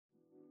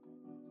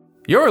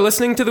You're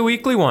listening to the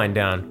Weekly Wind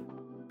Down.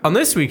 On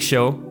this week's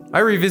show, I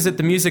revisit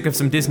the music of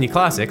some Disney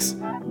classics,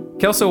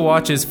 Kelso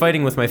watches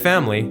Fighting with My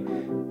Family,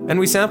 and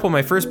we sample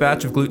my first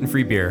batch of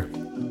gluten-free beer.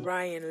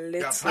 Ryan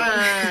Little.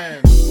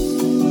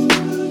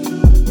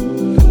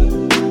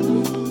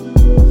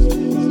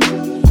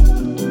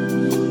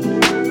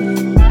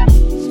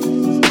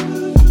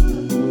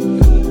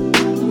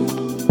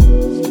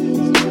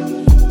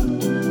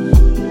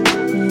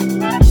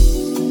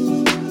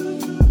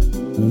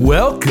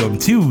 Welcome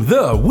to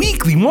the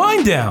Weekly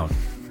Wind Down.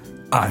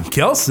 I'm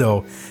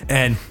Kelso,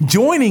 and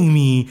joining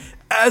me,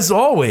 as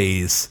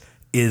always,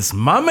 is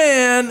my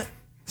man,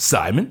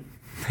 Simon.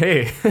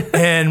 Hey.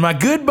 And my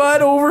good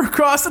bud over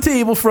across the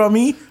table from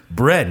me,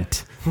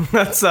 Brent.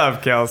 What's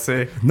up,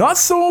 Kelsey? Not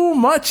so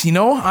much,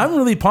 I'm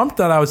really pumped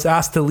that I was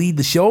asked to lead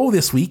the show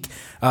this week.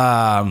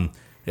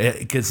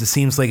 Because it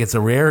seems like it's a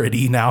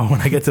rarity now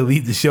when I get to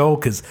lead the show,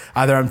 because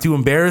either I'm too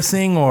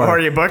embarrassing or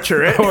you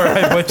butcher it. or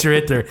I butcher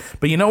it.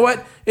 But you know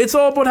what? It's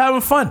all about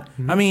having fun.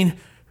 Mm-hmm. I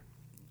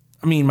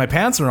mean, my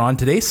pants are on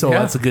today, so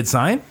that's a good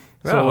sign.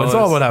 So it's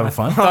all about having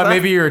fun. I thought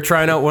maybe you were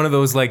trying out one of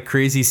those like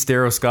crazy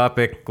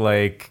stereoscopic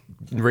like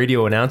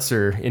radio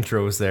announcer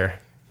intros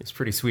there. It's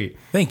pretty sweet.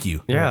 Thank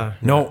you. Yeah.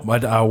 No,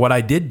 but what I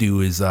did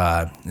do is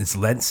it's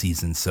Lent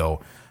season, so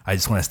I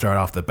just want to start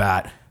off the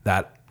bat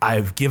that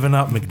I've given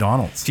up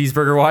McDonald's.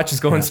 Cheeseburger watch is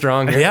going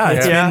strong here. Yeah,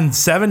 it's been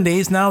 7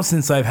 days now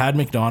since I've had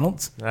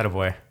McDonald's.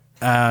 Attaboy.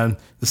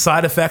 The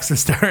side effects are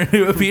starting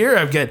to appear.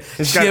 I've got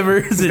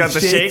shivers and got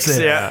the shakes.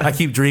 Yeah. I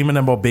keep dreaming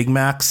about Big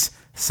Macs.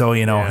 So,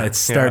 it's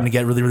starting to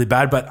get really, really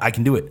bad, but I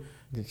can do it.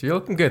 You're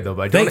looking good, though,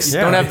 bud. Thanks.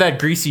 Don't have that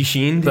greasy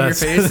sheen to your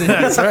face.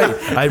 That's right.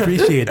 I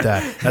appreciate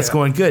that. That's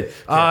going good.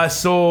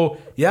 It's all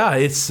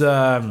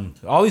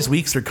these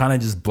weeks are kind of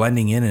just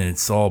blending in, and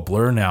it's all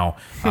blur now.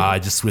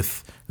 Just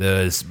with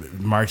the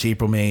March,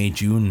 April, May,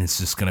 June, it's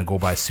just going to go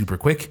by super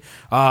quick.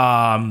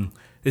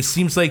 It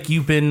seems like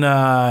you've been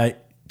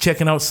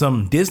checking out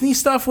some Disney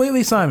stuff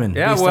lately, Simon.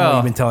 Yeah, based on what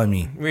you've been telling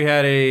me. We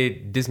had a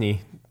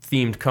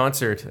Disney-themed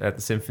concert at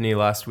the Symphony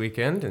last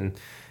weekend, and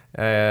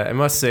I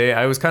must say,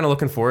 I was kind of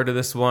looking forward to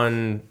this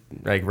one,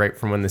 like right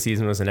from when the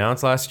season was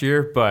announced last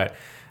year, but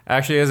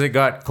actually as it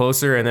got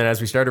closer and then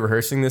as we started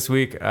rehearsing this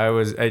week,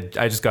 I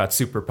just got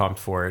super pumped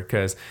for it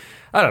because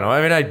I don't know.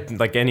 I mean, I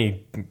like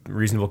any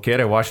reasonable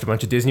kid, I watched a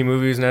bunch of Disney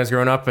movies when I was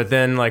growing up, but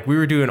then like we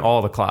were doing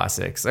all the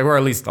classics, or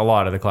at least a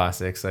lot of the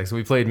classics. Like, so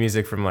we played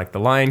music from like The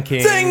Lion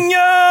King.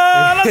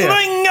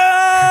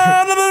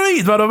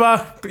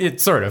 It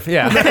sort of,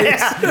 yeah.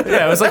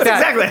 It was like that.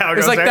 Exactly how it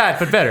goes. It was like that,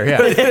 but better, yeah.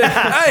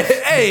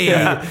 Hey.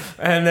 Yeah.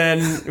 And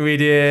then we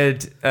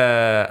did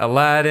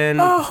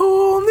Aladdin. A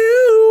whole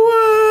new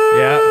world.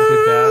 Yeah, we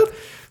did that.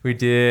 We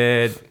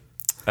did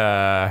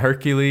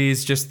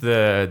Hercules, just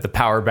the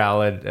power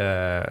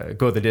ballad,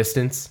 Go the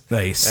Distance.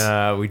 Nice.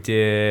 We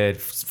did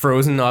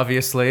Frozen,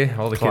 obviously.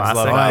 All the kids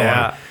love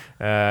that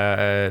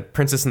one.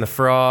 Princess and the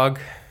Frog.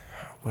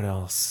 What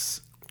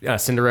else?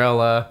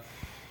 Cinderella.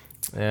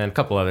 And a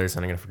couple others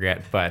I'm going to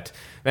forget.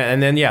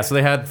 And then, so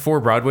they had 4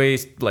 Broadway,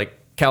 like,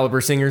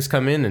 caliber singers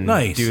come in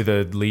and do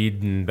the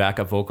lead and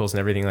backup vocals and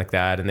everything like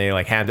that. And they,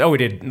 like, we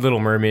did Little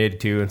Mermaid,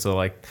 too. And so,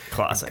 like,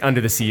 classic. Under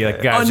the Sea.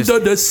 Like, guys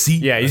Under the Sea.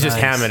 Yeah, he's just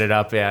hamming it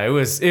up. Yeah, it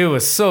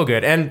was so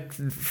good. And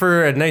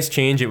for a nice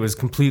change, it was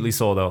completely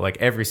sold out. Like,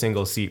 every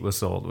single seat was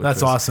sold.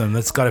 That's awesome.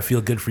 That's got to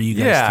feel good for you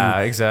guys, too. Yeah,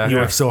 exactly.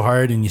 You work so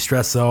hard and you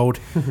stress out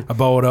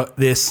about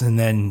this, and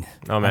then...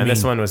 Oh, man,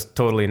 this one was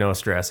totally no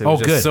stress. It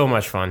was just so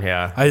much fun,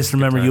 yeah. I just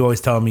remember you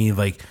always telling me,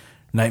 like,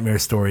 nightmare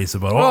stories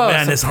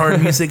about, this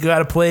hard music you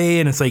gotta play,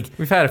 and it's like,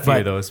 we've had a few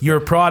of those. You're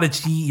a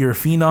prodigy, you're a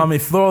phenom.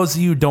 If those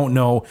of you who don't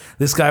know,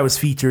 this guy was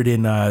featured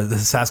in the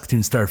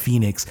Saskatoon Star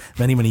Phoenix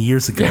many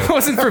years ago. It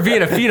wasn't for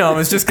being a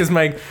phenom, it's just because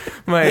my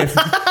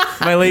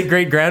late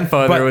great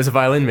grandfather was a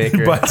violin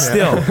maker. But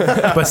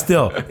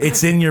still,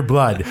 it's in your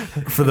blood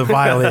for the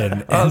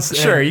violin.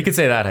 Sure, you could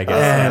say that, I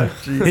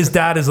guess. And his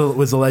dad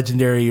was a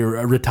legendary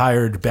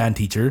retired band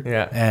teacher,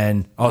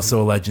 and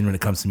also a legend when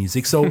it comes to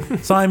music. So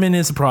Simon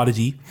is a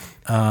prodigy.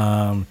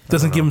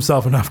 Doesn't give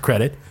himself enough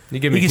credit. You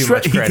give me too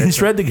much credit. He can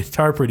shred the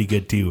guitar pretty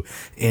good too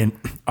in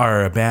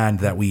our band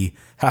that we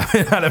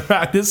haven't had a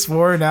practice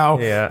for now,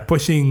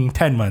 pushing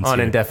 10 months on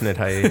indefinite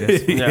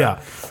hiatus.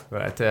 Yeah.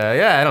 But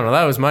I don't know.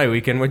 That was my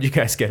weekend. What'd you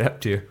guys get up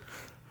to?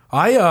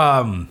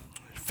 I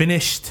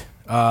finished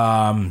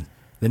the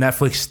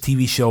Netflix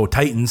TV show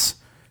Titans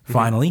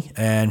finally.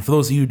 And for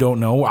those of you who don't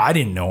know, I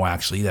didn't know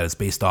actually that it's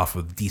based off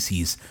of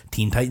DC's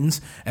Teen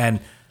Titans. And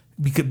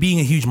being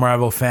a huge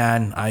Marvel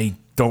fan, I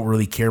don't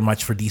really care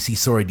much for DC.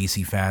 Sorry,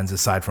 DC fans,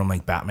 aside from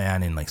like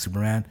Batman and like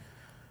Superman.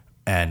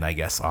 And I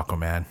guess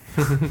Aquaman.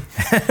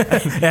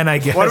 And I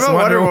guess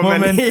Wonder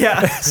Woman.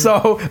 Yeah.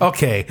 So,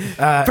 okay.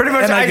 Pretty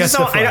much, I just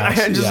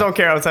don't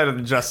care outside of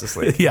the Justice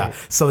League. Yeah,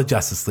 so the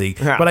Justice League.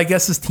 Yeah. But I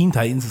guess this Teen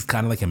Titans is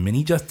kind of like a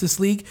mini Justice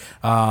League.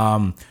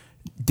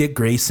 Dick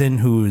Grayson,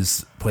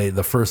 who's played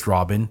the first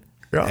Robin,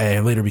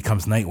 and later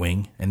becomes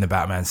Nightwing in the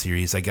Batman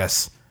series, I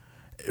guess,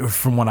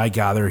 from what I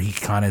gather, he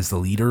kind of is the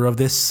leader of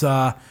this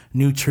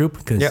new troop.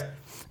 Because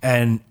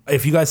And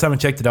if you guys haven't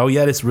checked it out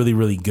yet, it's really,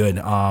 really good.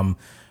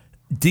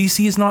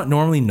 DC is not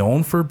normally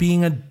known for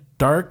being a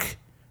dark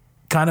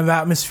kind of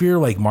atmosphere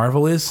like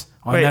Marvel is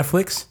on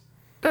Netflix.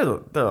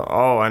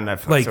 On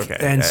Netflix. Like, okay.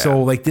 and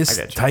so like this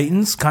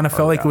Titans kind of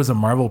felt like yeah. it was a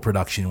Marvel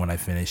production when I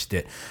finished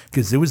it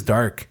because it was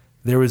dark.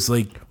 There was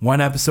like one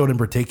episode in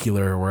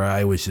particular where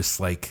I was just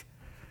like,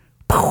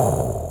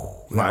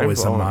 that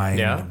was a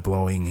mind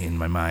blowing in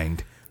my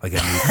mind. Like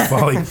I'm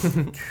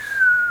falling.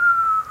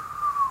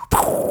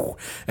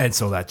 And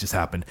so that just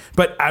happened.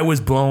 But I was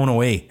blown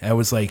away. I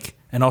was like,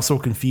 and also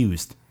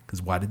confused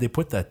because why did they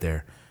put that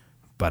there?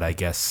 But I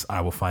guess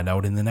I will find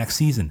out in the next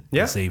season.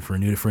 Yeah. Save for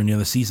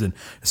another season.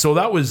 So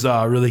that was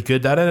really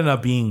good. That ended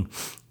up being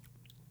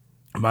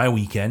my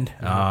weekend.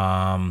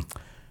 And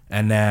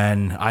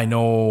then I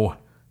know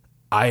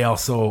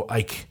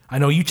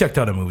you checked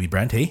out a movie,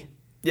 Brent, hey?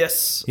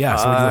 Yes. Yeah,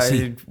 so what did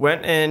you see?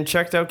 Went and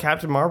checked out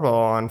Captain Marvel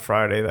on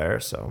Friday there,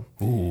 so.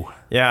 Ooh.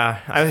 Yeah,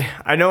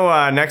 I know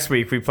next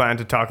week we plan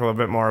to talk a little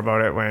bit more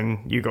about it when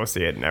you go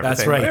see it and everything.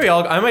 That's right. Maybe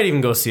I might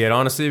even go see it,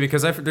 honestly,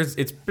 because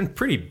it's been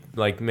pretty,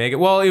 like, mega.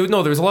 Well,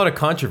 there was a lot of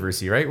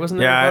controversy, right? Wasn't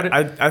there? Yeah,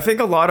 about it? I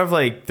think a lot of,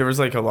 like, there was,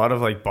 like, a lot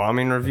of, like,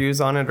 bombing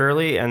reviews on it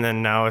early, and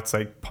then now it's,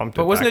 like, pumped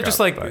But wasn't back it just,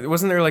 up, like, but-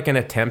 wasn't there, like, an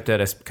attempt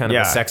at a kind of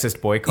a sexist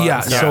boycott? Yeah,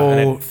 and stuff? so-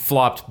 And it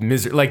flopped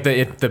like,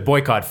 the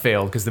boycott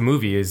failed because the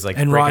movie is, like,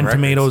 And breaking Rotten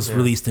records. Tomatoes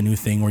released a new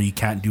thing where you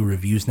can't do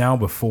reviews now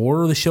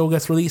before the show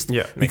gets released.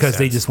 Yeah, because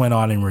they sense. just went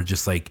on and were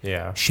just like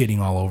Yeah. shitting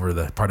all over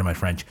the, pardon my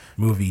French,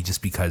 movie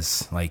just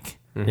because like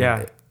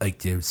Yeah.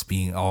 like it was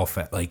being all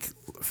like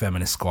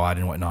feminist squad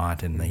and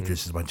whatnot, and like there's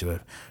just a bunch of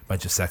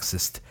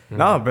sexist.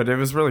 No, but it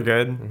was really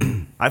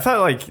good. I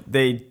thought, like,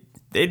 they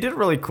did a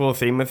really cool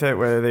theme with it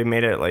where they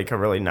made it, like, a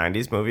really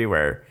 90s movie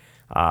where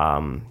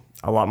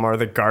a lot more of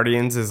the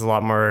Guardians is a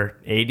lot more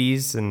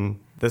 80s, and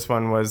this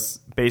one was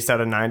based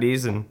out of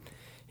 90s, and,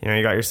 you know,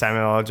 you got your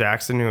Samuel L.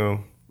 Jackson who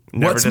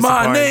never What's my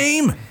disappointed.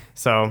 name?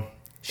 So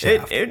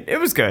Shaft. it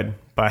was good.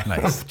 But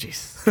Nice.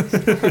 jeez.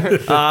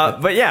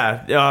 But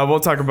yeah, we'll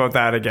talk about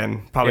that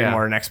again probably Yeah.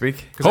 more next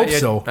week. 'Cause Hope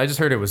so. I just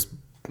heard it was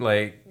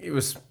like it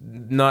was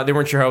not. They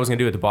weren't sure how it was going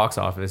to do at the box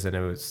office, and it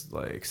was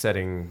like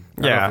setting.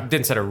 I don't know if it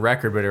didn't set a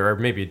record, but or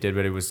maybe it did,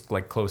 but it was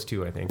like close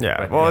to. I think. Yeah,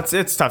 But, well,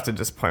 it's tough to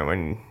disappoint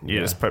when you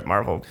just put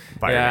Marvel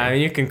by your yeah. I name.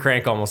 mean, you can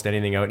crank almost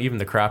anything out. Even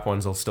the crap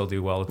ones will still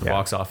do well at the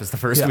box office the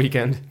first Yeah.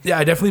 weekend. Yeah,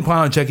 I definitely plan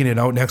on checking it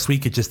out next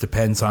week. It just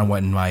depends on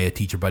when my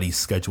teacher buddies'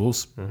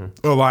 schedules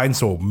align,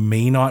 so it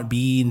may not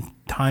be in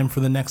time for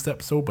the next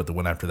episode, but the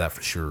one after that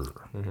for sure.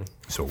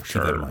 So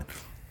keep that in mind.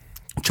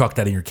 Chalk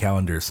that in your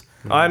calendars.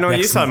 I know you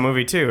Next saw a week.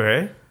 movie too,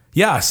 right?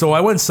 Yeah, so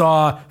I went and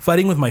saw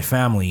Fighting with My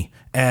Family,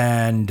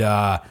 and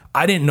I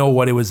didn't know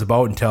what it was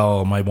about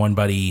until my one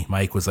buddy,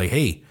 Mike, was like,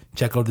 hey,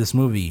 check out this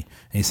movie.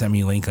 And he sent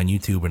me a link on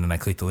YouTube, and then I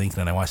clicked the link,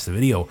 and then I watched the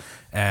video.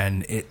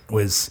 And it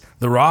was,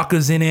 The Rock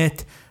is in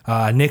it,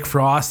 Nick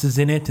Frost is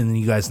in it, and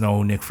you guys know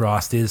who Nick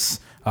Frost is.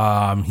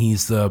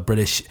 He's the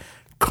British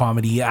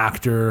comedy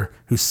actor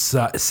who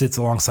sits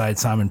alongside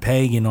Simon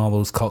Pegg in all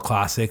those cult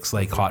classics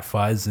like Hot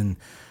Fuzz and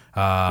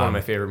One of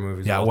my favorite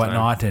movies. yeah, of all time.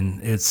 whatnot.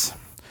 And it's...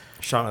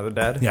 Shaun of the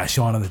Dead. Yeah,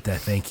 Shaun of the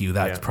Dead. Thank you.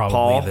 That's Yeah. probably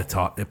Paul. the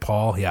top.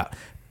 Paul, yeah.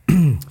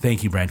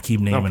 Thank you, Brent.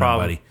 Keep naming him,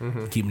 problem.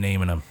 buddy. Keep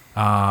naming him.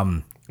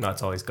 No,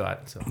 that's all he's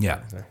got. So Yeah.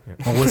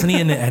 Well, wasn't he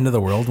in the End of the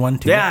World one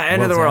too? Yeah,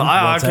 End of the World.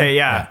 World's Okay, End?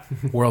 yeah.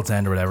 World's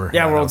End or whatever.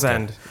 Yeah, that World's was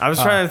good. End. I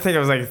was trying to think it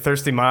was like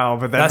Thirsty Mile,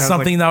 but then That's I was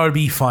something like, that would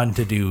be fun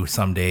to do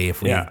someday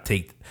if we Yeah.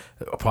 take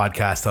a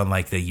podcast on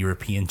like the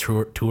European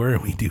tour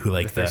and we do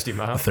like the Thirsty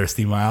Mile. the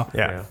Thirsty Mile.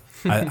 Yeah.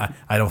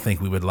 I don't think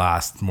we would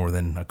last more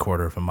than a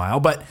quarter of a mile,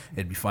 but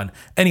it'd be fun.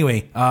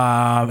 Anyway,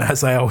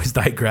 as I always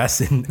digress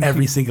in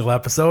every single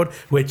episode,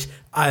 which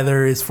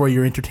either is for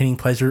your entertaining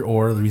pleasure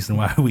or the reason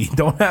why we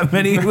don't have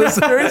many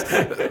listeners,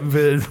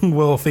 but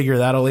we'll figure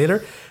that out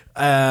later.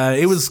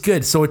 It was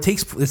good. So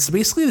it's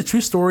basically the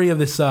true story of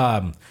this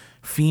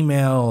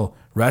female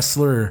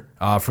wrestler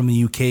from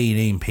the UK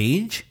named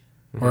Paige,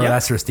 or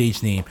that's her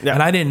stage name. Yeah.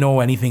 And I didn't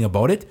know anything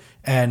about it.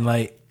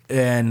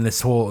 And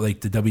this whole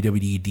like the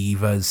WWE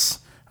Divas,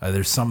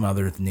 there's some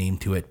other name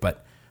to it,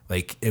 but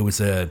like it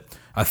was a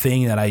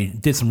thing that I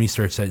did some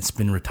research that it's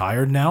been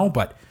retired now,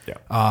 but it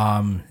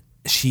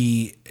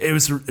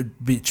was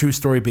a true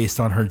story based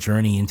on her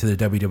journey into the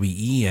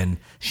WWE, and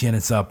she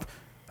ends up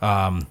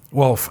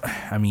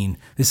I mean,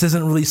 this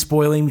isn't really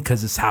spoiling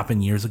because it's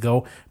happened years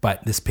ago,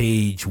 but this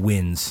Paige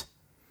wins.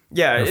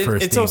 yeah, Her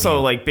first it's also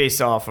debut. like based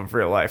off of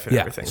real life and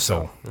Yeah, everything.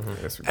 so-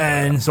 It's-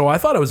 And so I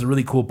thought it was a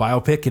really cool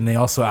biopic, and they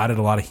also added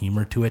a lot of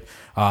humor to it.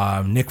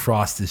 Nick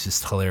Frost is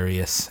just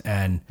hilarious,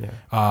 and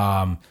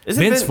Isn't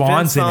Vince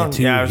Vaughn's in Vaughn? it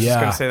too. Yeah, I was just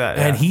gonna say that,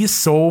 and yeah. he's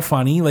so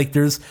funny. Like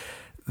there's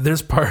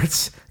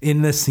parts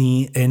in the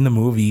scene in the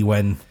movie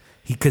when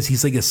because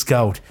he's like a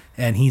scout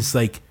and he's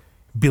like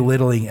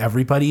belittling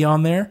everybody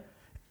on there,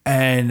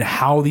 and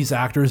how these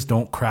actors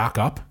don't crack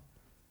up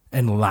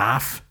and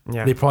laugh.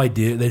 Yeah. They probably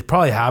do. They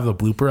probably have the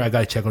blooper. I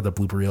gotta check out the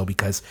blooper reel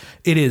because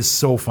it is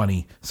so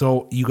funny.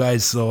 So you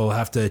guys will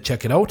have to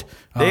check it out.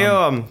 They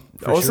also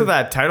sure.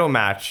 that title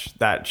match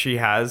that she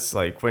has,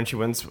 like when she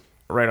wins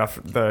right off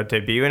the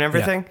debut and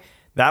everything.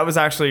 That was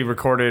actually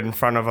recorded in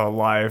front of a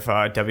live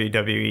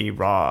WWE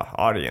Raw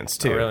audience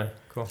too. Oh, really?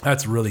 Cool.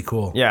 That's really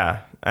cool.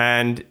 Yeah,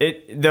 and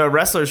the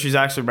wrestler she's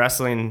actually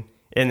wrestling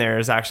in there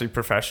is actually a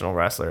professional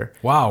wrestler.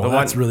 Wow,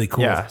 that's really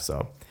cool. Yeah,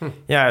 so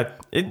yeah,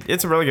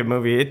 it's a really good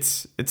movie.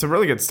 It's a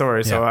really good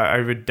story. So I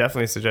would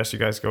definitely suggest you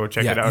guys go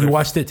check it out. You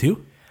watched it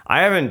too?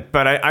 I haven't,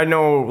 but I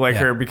know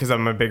her because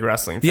I'm a big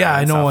wrestling fan. Yeah,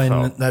 I know,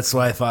 stuff, and that's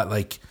why I thought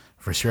like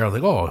for sure. I was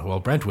like, oh well,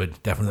 Brent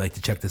would definitely like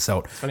to check this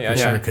out. Funny, for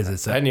sure, because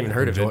it's I hadn't even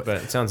heard of it, but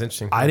it sounds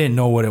interesting. I didn't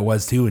know what it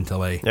was too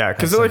until I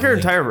because like her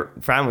entire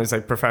family is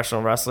like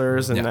professional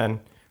wrestlers, and then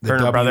her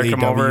and her brother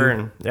come over,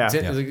 and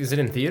Is it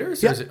in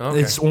theaters? Yeah, Or is it, okay.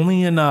 it's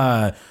only in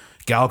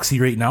Galaxy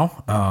right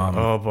now.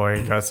 Oh boy,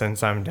 you got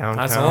since I'm downtown.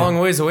 That's a long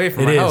ways away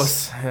from my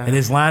house. Yeah. It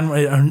is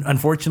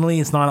unfortunately,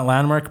 it's not at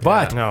Landmark,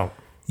 but No.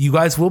 you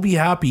guys will be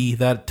happy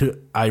that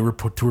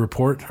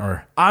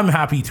I'm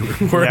happy to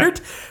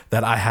report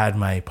that I had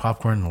my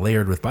popcorn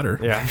layered with butter.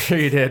 Yeah. I'm sure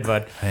you did,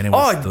 bud. And it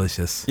was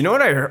delicious. You know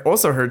what I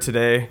also heard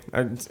today?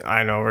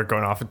 I know we're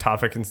going off a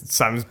topic and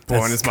Simon's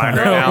blowing his mind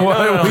right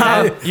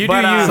now. You do you.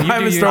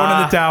 Simon's throwing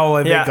in the towel,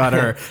 I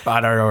think,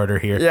 on our order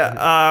here.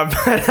 Yeah,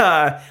 but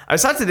I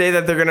saw today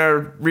that they're going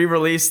to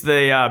re-release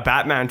the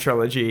Batman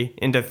trilogy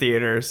into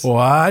theaters.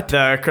 What?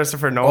 The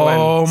Christopher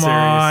Nolan series.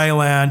 My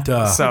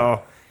Lanta.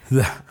 So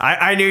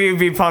I knew you'd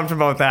be pumped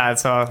about that.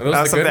 So Are those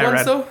that's the good something I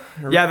ones, read.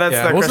 though? Yeah, that's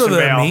the Those Christian are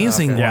the Bale.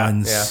 amazing Yeah.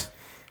 ones. Yeah.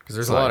 Because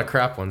there's a lot of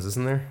crap ones,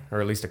 isn't there? Or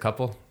at least a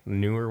couple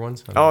newer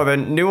ones. Oh, the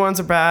new ones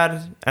are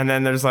bad, and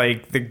then there's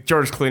like the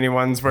George Clooney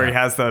ones where he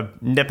has the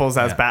nipples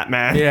as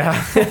Batman.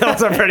 Yeah.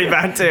 Those are pretty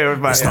bad too.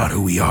 But It's not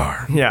who we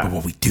are, Yeah. but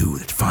what we do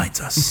that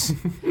defines us.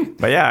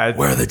 but yeah,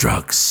 Where are the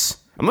drugs?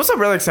 I'm also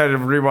really excited to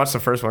rewatch the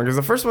first one because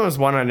the first one was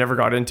one I never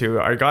got into.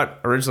 I got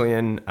originally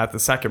in at the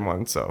second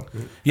one, so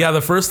Yeah,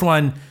 the first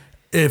one,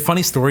 a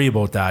funny story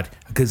about that,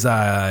 because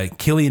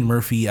Cillian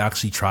Murphy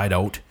actually tried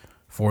out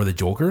for the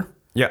Joker.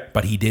 Yeah.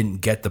 But he didn't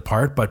get the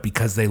part, but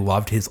because they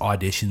loved his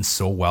audition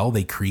so well,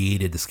 they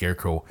created the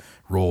Scarecrow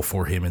role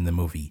for him in the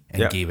movie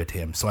and gave it to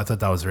him. So I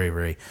thought that was very,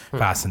 very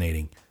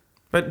fascinating.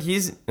 But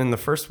he's in the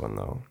first one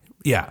though.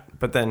 Yeah.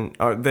 But then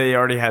they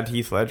already had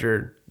Heath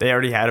Ledger. They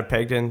already had a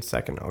pegged in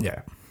second. Okay.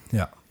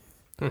 Yeah.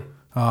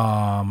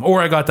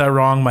 Or I got that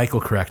wrong.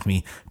 Michael, correct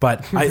me.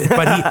 But Cillian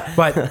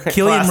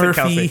Classic Murphy,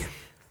 Kelsey.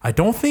 I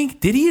don't think,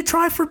 did he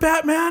try for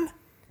Batman?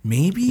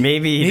 Maybe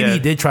he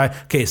did try.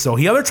 Okay, so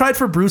he either tried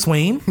for Bruce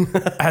Wayne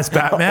as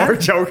Batman Or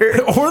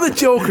Joker. or the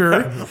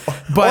Joker,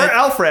 but Or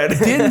Alfred.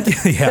 didn't.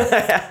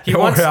 Yeah,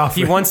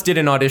 He once did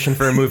an audition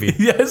for a movie.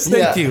 Yes,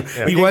 thank you.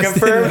 Yeah. He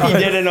confirmed he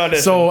did an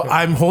audition. So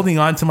I'm holding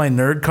on to my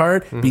nerd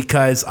card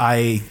because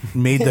I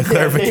made the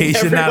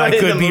clarification that I Everybody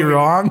in could the be movie.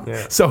 wrong.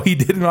 So he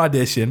did an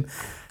audition,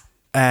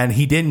 and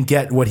he didn't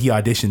get what he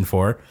auditioned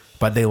for.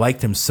 But they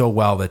liked him so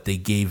well that they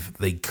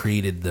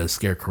created the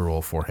Scarecrow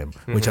role for him,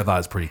 which I thought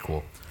was pretty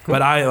cool.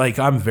 But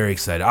I'm very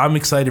excited. I'm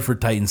excited for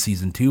Titan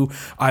season 2.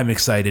 I'm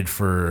excited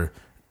for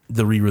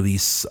the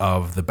re-release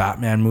of the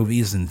Batman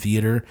movies in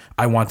theater.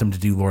 I want them to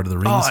do Lord of the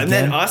Rings Oh, and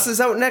again. then Us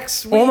is out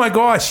next week. Oh my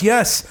gosh,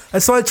 yes. I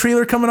saw a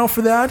trailer coming out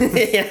for that.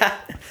 Yeah.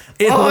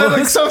 It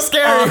looks so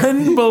scary.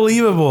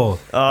 Unbelievable.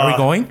 Are we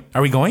going?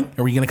 Are we going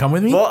to come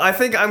with me? Well, I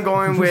think I'm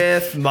going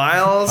with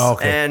Miles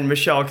Okay. and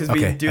Michelle because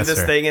we Okay, do that's this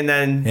fair. thing and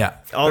then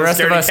all The the, rest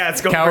of scaredy us cats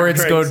go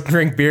cowards for go drinks.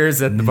 drink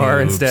beers at the bar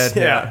Noobs. instead.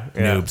 Yeah.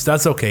 Noobs.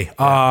 That's okay.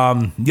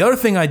 The other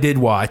thing I did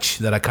watch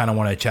that I kind of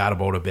want to chat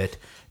about a bit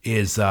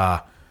is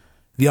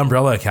The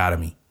Umbrella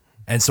Academy.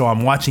 And so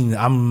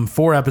I'm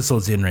 4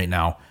 episodes in right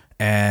now,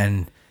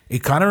 and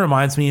it kind of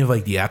reminds me of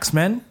like the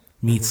X-Men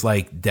meets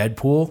like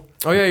Deadpool.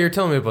 Oh yeah, you're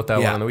telling me about that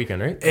Yeah. one on the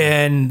weekend, right?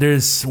 And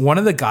there's one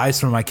of the guys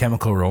from My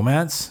Chemical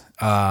Romance,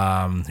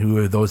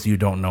 who those of you who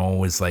don't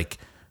know is like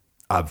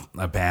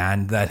a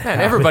band that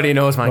everybody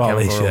knows My well,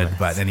 Chemical they should, Romance.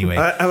 but anyway.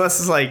 Unless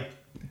it's like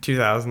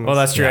 2000. Well,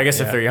 that's true. I guess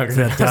if they're younger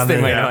than us, they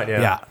might not.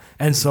 Yeah.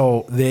 And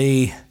so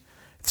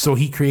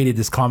he created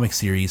this comic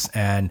series,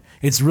 and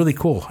it's really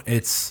cool.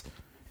 It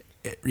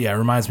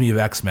reminds me of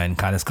X-Men.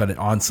 Kind of, it's got an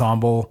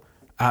ensemble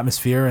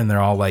atmosphere, and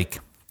they're all like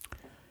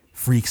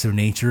freaks of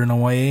nature in a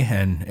way.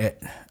 And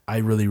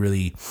I'm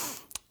really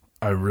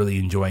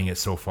enjoying it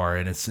so far.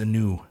 And it's a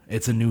new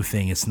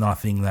thing. It's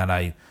nothing that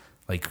I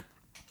like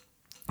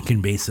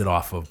can base it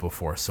off of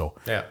before. So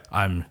Yeah.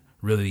 I'm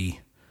really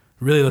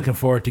looking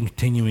forward to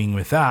continuing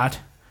with that.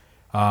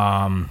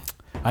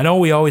 I know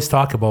we always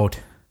talk about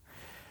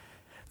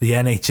the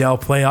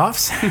NHL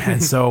playoffs,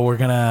 and so we're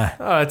gonna.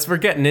 We're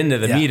getting into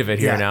the meat of it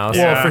here now. So.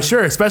 Well, for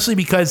sure, especially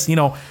because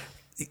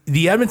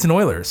the Edmonton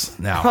Oilers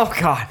now. Oh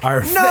God.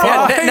 Are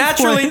Yeah, 5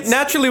 points.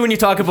 naturally, when you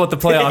talk about the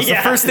playoffs,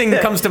 Yeah. the first thing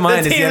that comes to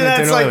mind the is the team Edmonton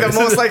that's Oilers. like the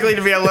most likely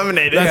to be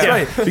eliminated. That's Yeah.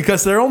 right,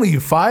 because they're only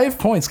 5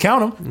 points.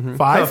 Count them.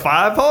 5.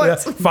 5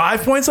 points. Yeah,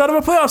 5 points out of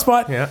a playoff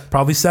spot. Yeah.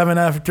 Probably 7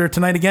 after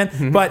tonight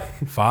again, but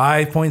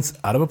 5 points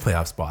out of a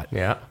playoff spot.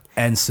 Yeah.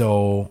 And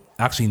so,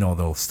 actually, no,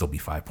 there'll still be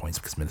 5 points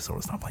because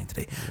Minnesota's not playing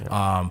today.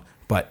 Yeah.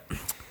 But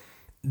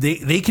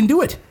they can do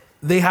it.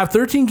 They have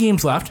 13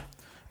 games left,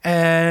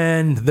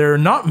 and they're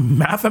not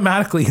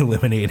mathematically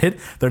eliminated.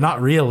 They're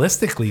not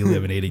realistically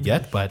eliminated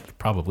yet, but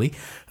probably.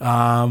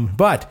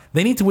 But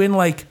they need to win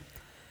like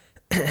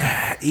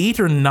 8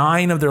 or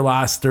 9 of their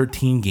last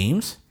 13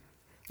 games.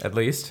 At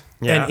least.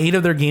 Yeah. And 8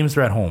 of their games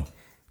are at home.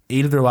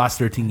 8 of their last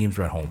 13 games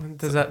are at home.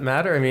 Does that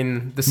matter? I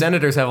mean, the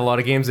Senators have a lot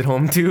of games at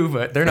home too,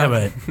 but they're not.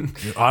 Yeah,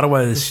 but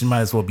Ottawa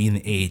might as well be in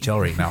the AHL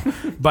right now.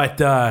 But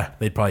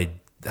they'd probably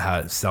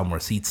sell more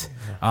seats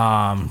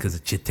because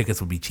the tickets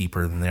would be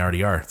cheaper than they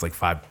already are. It's like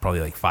probably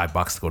like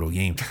 $5 to go to a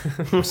game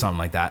or something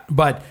like that.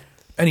 But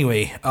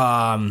anyway,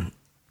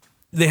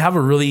 they have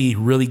a really,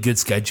 really good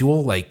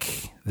schedule.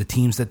 Like the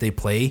teams that they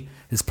play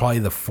is probably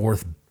the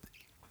 4th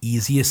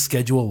easiest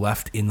schedule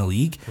left in the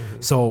league.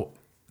 Mm-hmm. So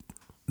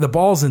the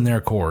ball's in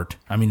their court.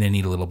 I mean, they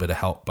need a little bit of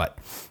help, but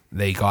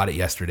they got it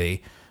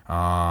yesterday.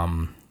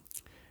 And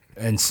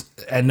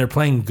they're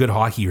playing good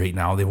hockey right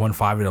now. They won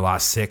 5 of their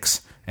last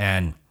 6,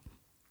 and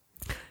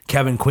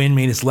Kevin Quinn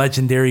made his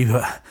legendary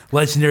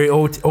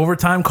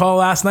overtime call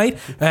last night,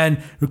 and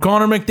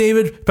Connor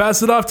McDavid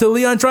passed it off to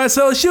Leon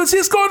Draisaitl. Shoots,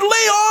 he scored.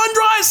 Leon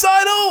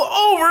Draisaitl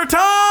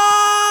overtime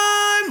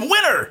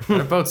winner.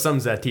 That about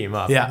sums that team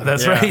up. Yeah,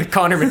 that's right.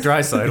 Connor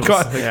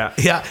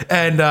McDraisaitl. Yeah,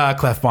 and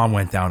Clefbaum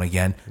went down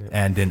again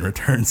and didn't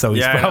return, so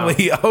he's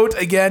probably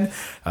out again.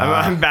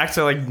 I'm back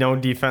to like no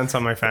defense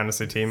on my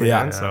fantasy team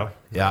again. So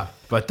yeah,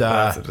 but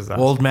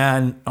old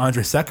man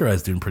Andre Sekera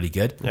is doing pretty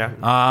good. Yeah,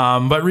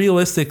 but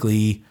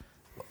realistically,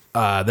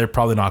 they're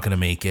probably not going to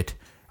make it.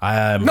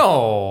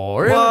 No,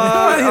 really?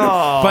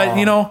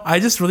 But I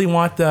just really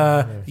want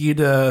you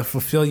to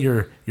fulfill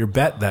your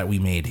bet that we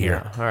made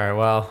here. Yeah. All right,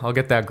 well, I'll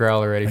get that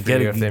growler ready for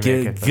you if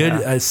they make it.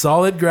 A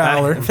solid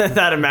growler.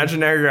 That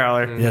imaginary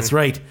growler. Mm-hmm. That's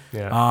right.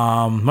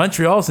 Yeah.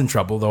 Montreal's in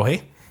trouble though,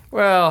 hey?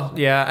 Well,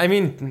 yeah. I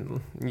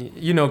mean,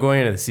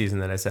 going into the season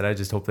that I said, I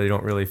just hope they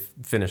don't really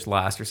finish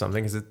last or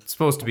something, because it's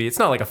supposed to be. It's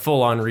not like a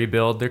full-on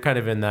rebuild. They're kind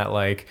of in that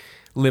like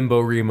limbo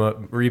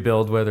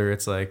rebuild, whether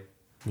it's like,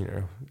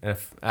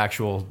 if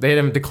they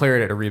haven't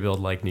declared it a rebuild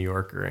like New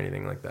York or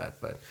anything like that.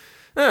 But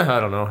I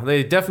don't know.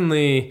 They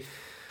definitely,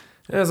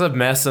 it was a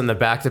mess on the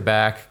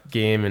back-to-back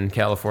game in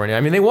California.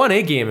 I mean, they won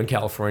a game in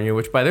California,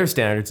 which by their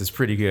standards is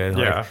pretty good.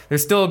 Yeah. Like, they're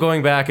still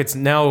going back. It's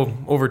now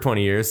over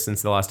 20 years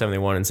since the last time they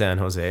won in San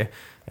Jose.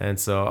 And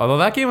so, although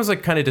that game was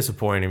like kind of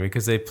disappointing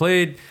because they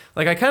played,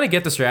 like, I kind of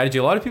get the strategy.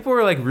 A lot of people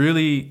were like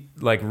really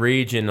like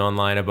raging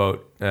online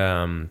about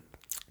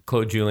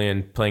Claude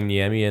Julien playing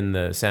Niemi in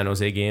the San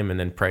Jose game and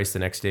then Price the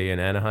next day in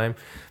Anaheim.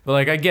 But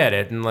like, I get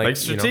it. And like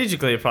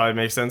strategically, it probably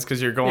makes sense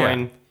because you're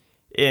going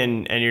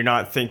in and you're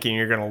not thinking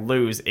you're going to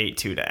lose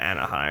 8-2 to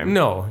Anaheim.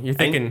 No, you're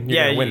thinking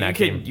you're going to win that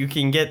game. You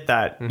can get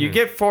that. Mm-hmm. You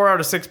get 4 out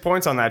of 6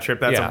 points on that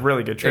trip. That's a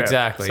really good trip.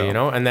 Exactly,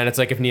 so. And then it's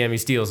like if Niemi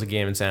steals a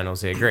game in San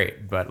Jose,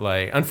 great. But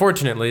like,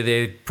 unfortunately,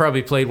 they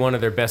probably played one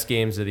of their best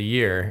games of the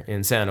year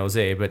in San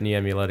Jose, but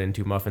Niemi let in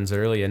 2 muffins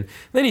early. And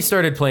then he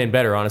started playing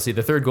better, honestly.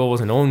 The third goal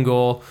was an own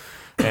goal.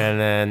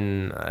 And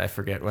then I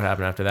forget what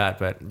happened after that,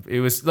 but it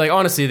was like,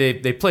 honestly,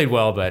 they played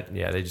well, but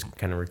yeah, they just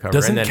kind of recovered.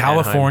 Doesn't and then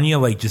California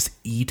like just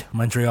eat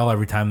Montreal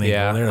every time they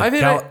go there?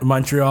 Like,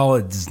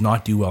 Montreal does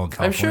not do well in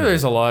California. I'm sure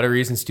there's a lot of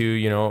reasons too,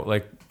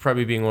 like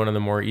probably being one of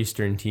the more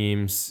eastern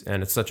teams,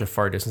 and it's such a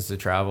far distance to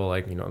travel.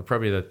 Like,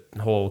 probably the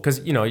whole, because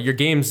your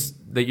games,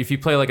 that if you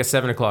play like a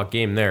 7:00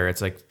 game there,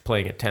 it's like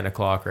playing at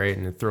 10:00, right?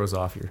 And it throws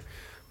off your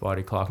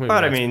body clock. Maybe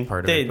but I mean,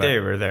 they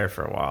were there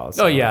for a while.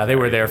 So they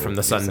were there from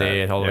the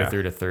Sunday all the way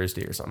through to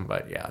Thursday or something.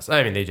 But yeah, so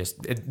I mean,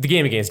 the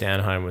game against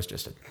Anaheim was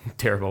just a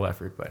terrible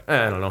effort. But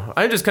I don't know.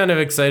 I'm just kind of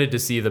excited to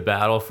see the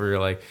battle for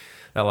like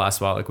that last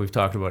spot. Like we've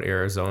talked about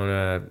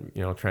Arizona,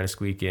 trying to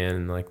squeak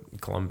in, like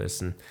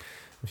Columbus and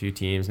a few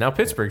teams. Now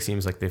Pittsburgh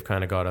seems like they've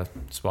kind of got a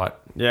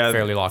spot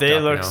fairly locked up. They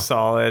look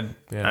solid.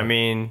 Yeah. I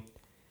mean,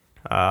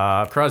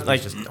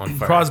 Crosby's just on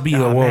fire. Crosby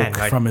awoke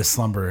from his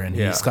slumber, and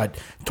he's got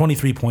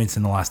 23 points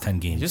in the last 10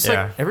 games. Just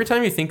like every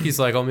time you think he's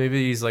like,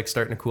 maybe he's like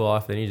starting to cool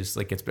off, then he just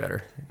like gets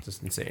better. It's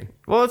just insane.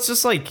 Well, it's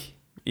just like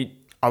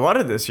a lot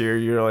of this year,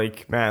 you're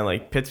like, man,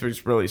 like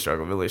Pittsburgh's really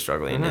struggling,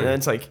 mm-hmm. and then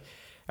it's like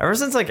ever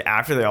since like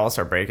after the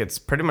All-Star break, it's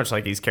pretty much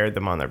like he's carried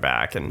them on their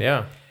back, and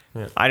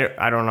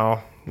I don't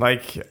know.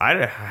 Like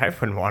I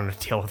wouldn't want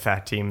to deal with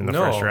that team in the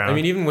first round. I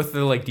mean, even with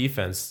the like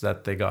defense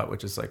that they got,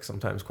 which is like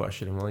sometimes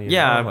questionable.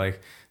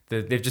 Like.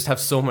 They just have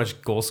so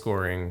much goal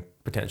scoring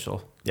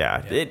potential.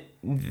 Yeah.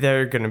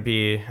 They're going to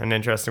be an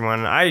interesting one.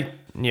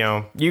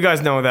 You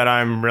guys know that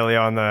I'm really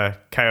on the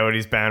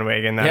Coyotes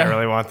bandwagon. That I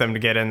really want them to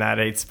get in that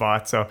 8th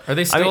spot. So are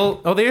they still?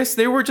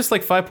 They were just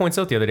like 5 points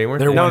out the other day,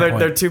 weren't they? No,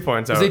 they're 2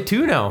 points out. Is they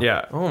 2 now?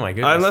 Yeah. Oh my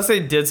goodness. Unless they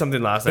did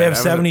something last night. They have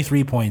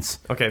 73 points.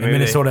 Okay, and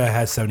Minnesota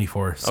has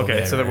 74. So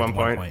okay, so they're 1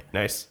 point.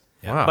 Nice.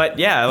 Wow. But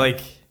yeah, like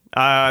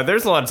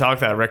there's a lot of talk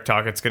that Rick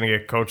Tocchet's going to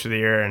get Coach of the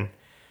Year, and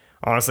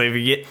honestly,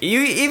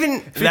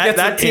 if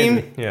that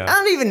team,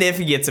 not even if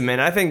he gets him in,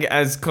 I think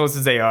as close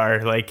as they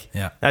are, like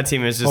that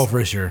team is just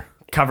for sure.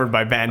 covered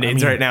by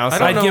band-aids right now. So.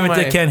 don't I'd know give it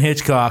my- to Ken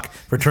Hitchcock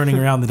for turning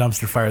around the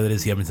dumpster fire that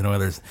is the Edmonton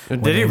Oilers.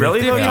 Did he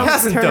really? Though? He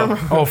hasn't, though.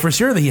 Oh, for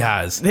sure that he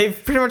has. They've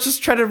pretty much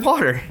just treaded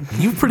water.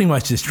 You pretty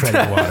much just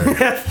treaded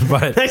water.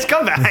 But Nice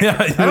comeback.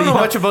 I don't know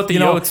much about the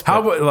Yotes,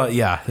 How but- about, well,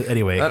 yeah,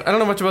 anyway. I don't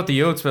know much about the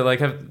Yotes, but like,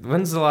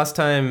 when's the last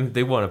time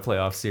they won a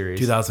playoff series?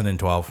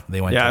 2012.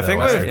 They went Yeah, to I the think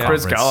Western with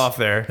Chris Conference. Galoff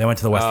there. They went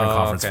to the Western Oh,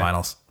 Conference okay.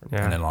 Finals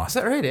Yeah. and then Is lost.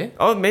 that right, eh?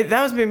 Oh,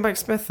 that was maybe Mike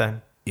Smith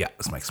then. Yeah, it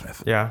was Mike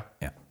Smith. Yeah.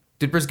 Yeah.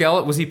 Did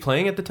Brizgalov, was he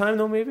playing at the time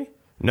though, maybe?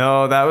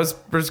 No, that was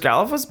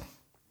Brizgalov was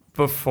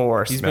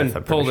before He's Smith. been I'm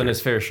pretty pulled in sure.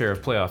 his fair share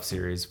of playoff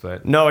series,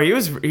 but No, he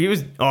was.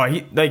 Oh,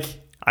 he like.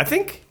 I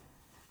think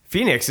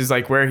Phoenix is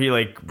like where he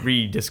like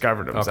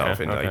rediscovered himself,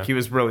 Okay, and okay. like he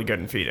was really good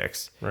in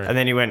Phoenix, Right. and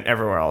then he went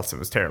everywhere else. It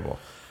was terrible.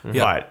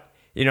 Yeah. But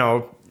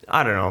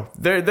I don't know.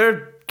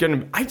 They're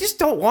gonna. I just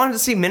don't want to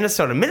see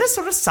Minnesota.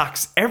 Minnesota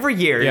sucks every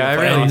year. Yeah, in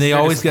the I really- playoffs. And they They're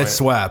always get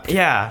disappointed. swept.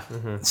 Yeah.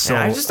 So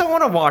And I just don't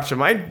want to watch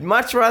them. I'd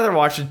much rather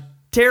watch a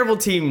terrible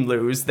team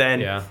lose than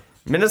Yeah.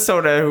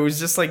 Minnesota, who's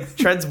just like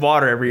treads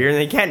water every year and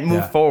they can't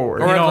move Yeah.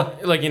 forward. or You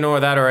know-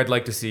 or I'd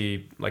like to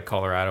see like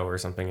Colorado or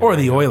something. or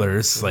the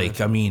Oilers,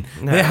 like I mean,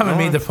 they haven't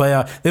made the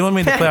playoff. They only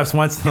made the playoffs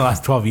once in the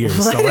last 12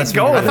 years. Let it let's be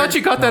go. real. I thought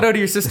you got that out of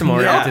your system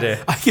already Yeah.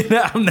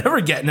 today. I'm never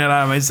getting it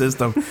out of my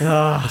system.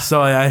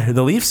 So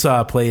the Leafs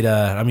played.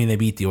 I mean, they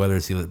beat the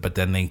Oilers, but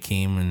then they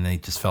came and they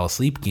just fell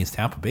asleep against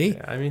Tampa Bay.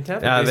 I mean,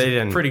 Tampa Yeah, Bay's they a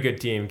didn't. pretty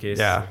good team. In case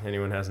Yeah.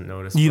 anyone hasn't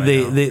noticed, You, by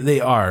they, now. they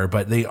are,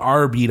 but they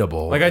are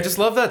beatable. Like, I just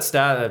love that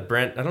stat that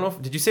Brent, I don't know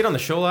if, did you say it on the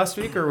show last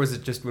week or was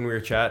it just when we were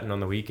chatting on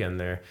the weekend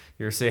there?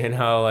 You were saying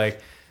how,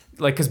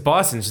 because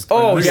Boston's just.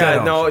 Oh, Who's yeah.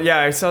 that? No, yeah.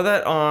 I saw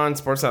that on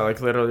Sportsnet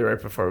like literally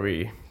right before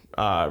we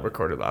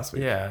recorded last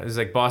week. Yeah, it was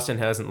like Boston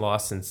hasn't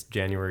lost since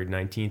January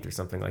 19th or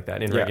something like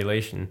that in Yeah.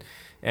 regulation.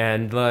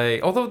 And,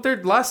 although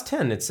their last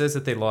 10, it says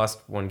that they lost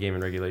one game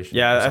in regulation. or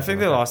Yeah, I something think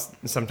they like that. lost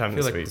sometime I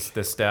feel this like week.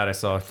 the stat I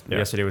saw Yeah.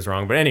 yesterday was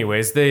wrong. But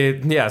anyways,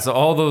 so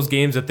all those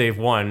games that they've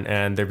won,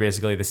 and they're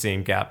basically the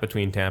same gap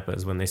between Tampa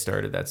as when they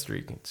started that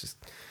streak. It's just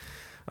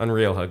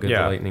unreal how good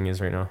Yeah. the Lightning is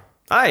right now.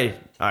 I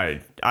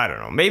don't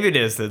know. Maybe it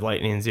is the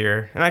Lightning's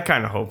year, and I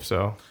kind of hope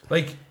so.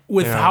 Like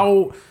with Yeah.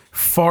 how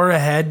far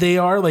ahead they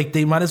are, like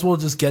they might as well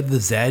just get the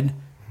Zed.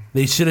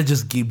 They should have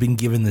just been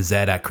given the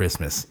Zed at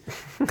Christmas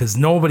because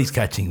nobody's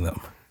catching them.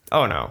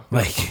 Oh no.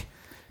 Like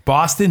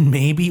Boston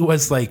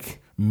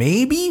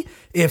maybe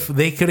if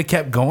they could have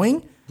kept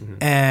going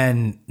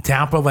and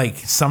Tampa like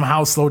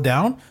somehow slowed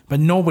down, but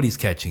nobody's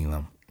catching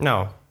them.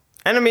 No.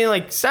 And I mean,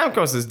 like,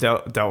 Stamkos has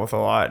dealt with a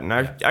lot, and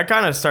I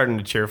kind of starting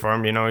to cheer for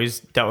him. You know, he's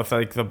dealt with,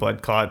 like, the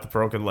blood clot, the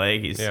broken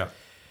leg. He's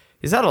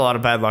had a lot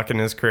of bad luck in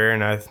his career,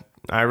 and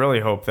I really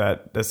hope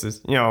that this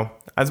is, you know,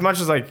 as much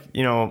as, like,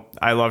 you know,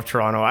 I love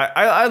Toronto.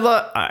 I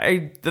love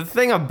the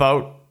thing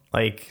about,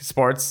 like,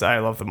 sports I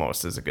love the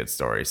most is a good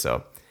story.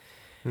 So,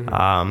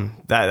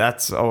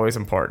 that's always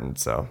important.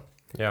 So,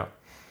 Yeah,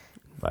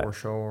 But- for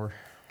sure.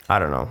 I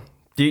don't know.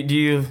 Do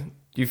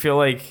you feel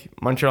like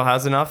Montreal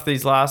has enough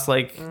these last,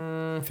 like,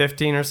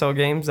 15 or so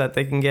games that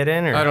they can get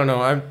in? Or? I don't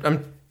know.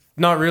 I'm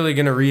not really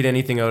going to read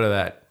anything out of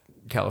that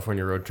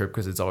California road trip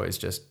because it's always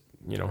just,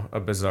 you know, a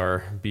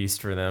bizarre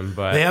beast for them.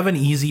 But They have an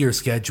easier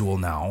schedule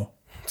now.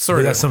 Sort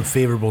They of. got some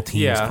favorable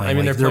teams Yeah, playing. I mean,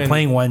 Like, they're they're playing-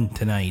 playing one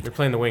tonight. They're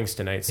playing the Wings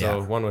tonight, so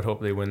Yeah. one would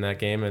hope they win that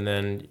game. And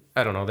then,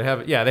 I don't know, they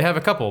have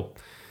a couple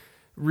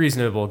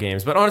reasonable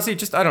games. But honestly,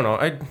 just, I don't know.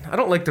 I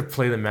don't like to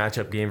play the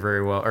matchup game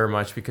very well or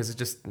much because it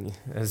just,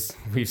 as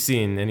we've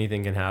seen,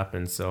 anything can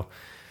happen. So,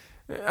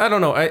 I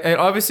don't know. I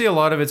obviously, a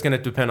lot of it's going to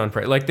depend on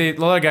price. Like, a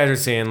lot of guys are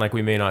saying, like,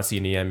 we may not see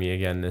Niemi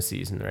again this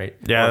season, right?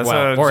 Yeah, Or, that's what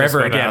I was or just ever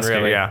going to again, ask you,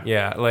 really. yeah.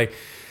 Yeah, like,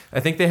 I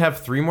think they have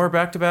 3 more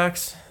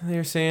back-to-backs,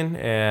 they're saying,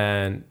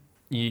 and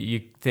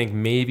you think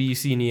maybe you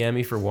see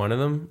Niemi for one of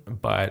them,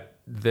 but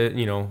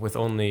with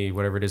only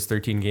whatever it is,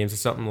 13 games or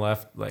something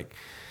left, like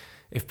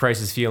if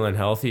Price is feeling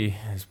healthy,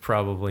 there's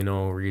probably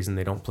no reason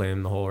they don't play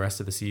him the whole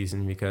rest of the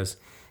season because,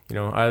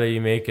 either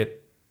you make it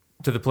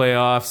to the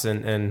playoffs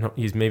and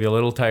he's maybe a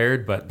little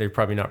tired, but they're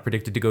probably not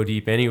predicted to go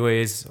deep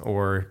anyways,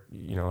 or,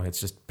 it's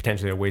just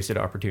potentially a wasted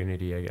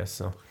opportunity, I guess.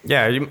 So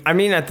Yeah, I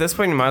mean, at this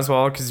point, you might as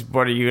well, because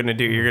what are you going to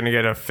do? You're going to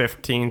get a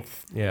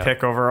 15th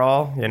pick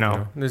overall,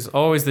 there's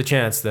always the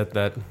chance that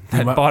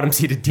might- bottom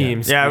seeded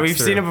teams. Yeah, squeaks we've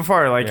through. seen it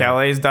before. Like, Yeah.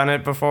 LA's done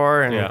it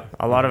before, and Yeah.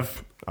 a lot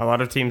of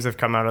teams have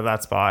come out of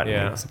that spot.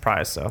 Yeah. And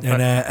surprised. So,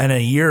 And a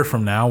year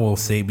from now, we'll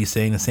be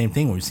saying the same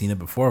thing. We've seen it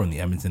before when the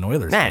Edmonton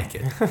Oilers man, make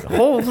it.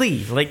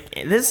 holy, like,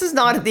 this is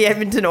not the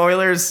Edmonton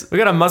Oilers. We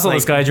gotta muzzle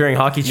this Like- guy during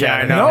hockey Yeah,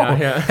 chat. I know. No,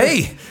 Yeah.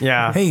 hey,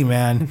 Yeah. hey,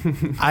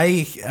 man,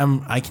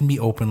 I can be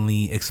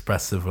openly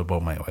expressive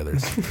about my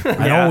Oilers. I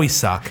Yeah. know we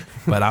suck,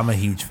 but I'm a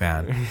huge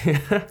fan.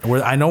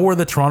 I know we're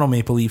the Toronto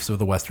Maple Leafs of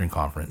the Western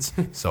Conference,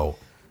 so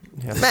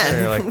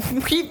Man,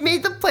 we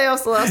made the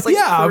playoffs the last, like,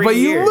 yeah, 3 but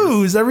you years.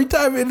 lose every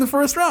time in the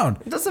first round.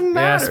 It doesn't Yeah,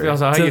 matter.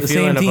 also, how To you the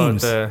feeling same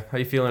about teams. how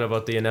you feeling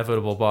about the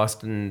inevitable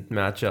Boston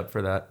matchup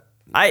for that?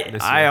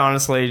 this I year?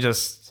 honestly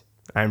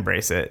I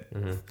embrace it.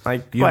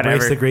 Like, You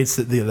whatever. embrace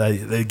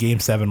the Game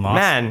 7 loss.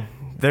 Man,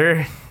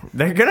 they're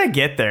gonna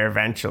get there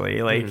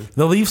eventually. Like,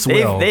 The Leafs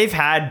will. they've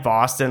had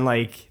Boston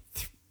like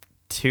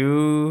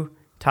 2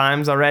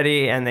 times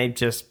already, and they've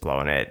just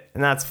blown it,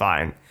 and that's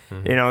fine.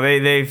 You know,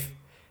 they've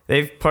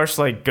pushed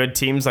like good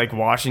teams like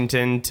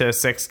Washington to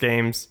 6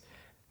 games.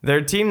 They're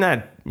a team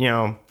that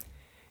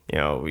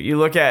you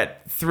look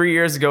at 3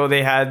 years ago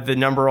they had the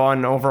number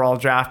 1 overall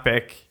draft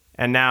pick,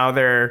 and now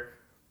they're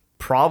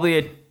probably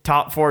a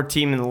top 4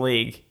 team in the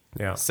league.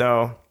 Yeah.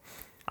 So,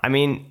 I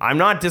mean, I'm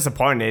not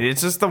disappointed.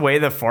 It's just the way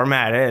the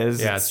format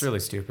is. Yeah, it's really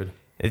stupid.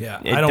 It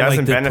I don't doesn't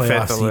like the benefit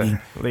playoff the seeding.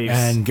 Leafs.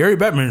 And Gary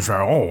Bettman said,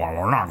 "Oh, well,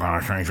 we're not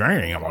going to change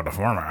anything about the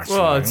format."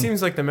 Well, it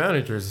seems like the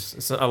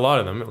managers, a lot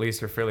of them at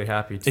least, are fairly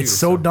happy too. It's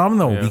so dumb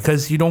though, yeah.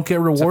 because you don't get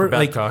rewarded.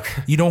 Like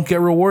Babcock. you don't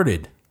get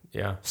rewarded.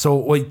 Yeah. So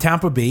like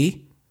Tampa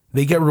Bay,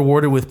 they get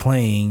rewarded with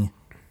playing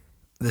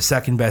the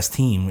second best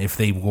team if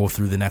they go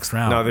through the next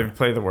round. No, they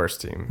play the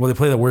worst team. Well, they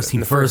play the worst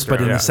team the first, first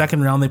but in round, the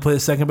second round they play the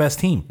second best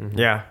team.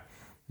 Yeah.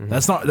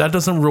 That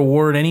doesn't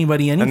reward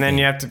anybody anything. And then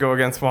you have to go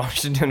against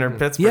Washington or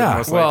Pittsburgh. Yeah.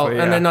 Most Well,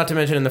 likely, and then not to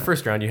mention in the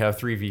first round you have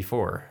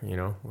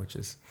 3v4, which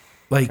is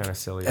like kinda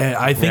silly. and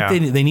I think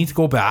Yeah. they need to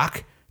go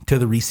back to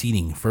the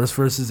reseeding, first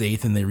versus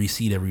 8th, and they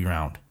reseed every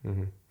round.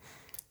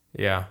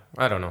 yeah.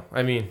 I don't know.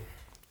 I mean,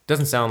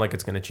 doesn't sound like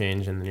it's going to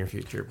change in the near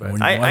future, but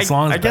When- I as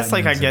long as guess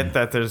like I Batman's get in.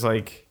 that there's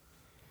like,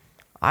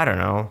 I don't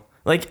know.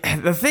 Like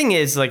the thing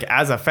is like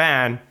as a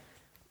fan,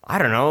 I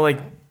don't know. Like,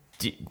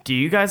 do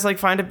you guys like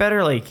find it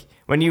better like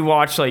when you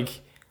watch like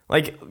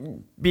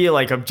be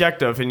like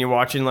objective and you're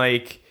watching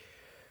like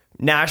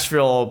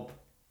Nashville,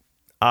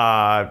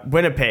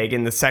 Winnipeg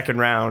in the second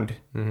round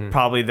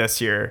probably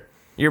this year.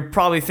 You're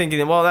probably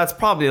thinking, well, that's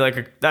probably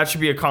that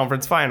should be a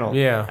conference final.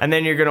 Yeah. And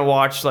then you're gonna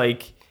watch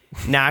like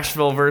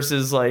Nashville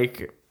versus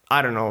like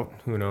I don't know.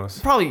 who knows?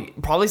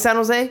 Probably San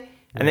Jose,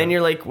 and then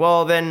you're like,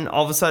 well, then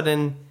all of a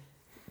sudden,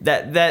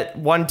 that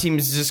one team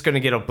is just going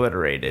to get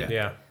obliterated.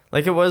 Yeah.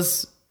 Like it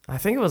was, I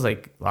think it was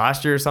like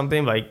last year or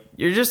something. Like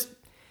you're just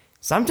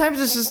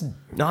sometimes it's just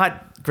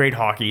not great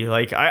hockey.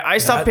 Like I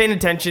stopped paying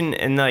attention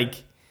in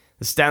like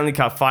the Stanley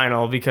Cup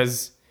final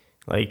because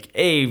like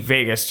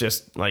Vegas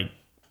just like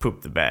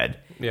pooped the bed.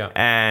 Yeah.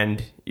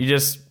 And you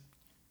just.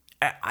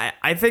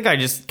 I think I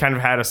just kind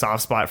of had a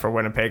soft spot for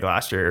Winnipeg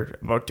last year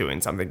about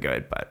doing something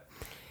good, but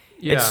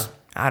Yeah.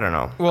 I don't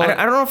know. Well-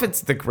 I don't know if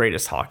it's the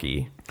greatest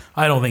hockey.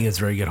 I don't think it's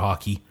very good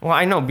hockey. Well,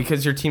 I know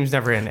because your team's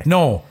never in it.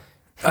 No,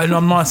 and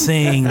I'm not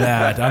saying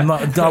that.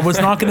 I was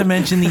not going to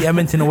mention the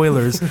Edmonton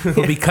Oilers,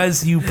 but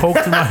because you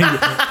poked me,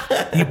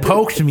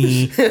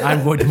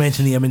 I'm going to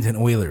mention the Edmonton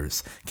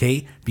Oilers.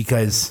 Okay,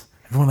 because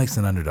everyone likes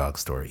an underdog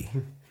story.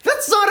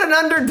 That's not an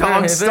underdog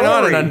They're story.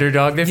 not an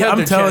underdog. They've Yeah, had I'm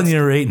their telling chance.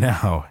 you right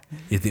now,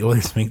 if the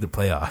Oilers make the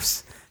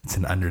playoffs, it's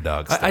an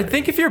underdog story. I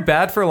think if you're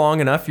bad for long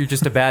enough, you're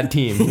just a bad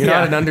team. You're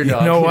not an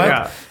underdog. You know what?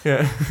 Yeah.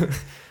 Yeah.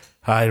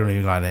 I don't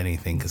even got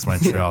anything because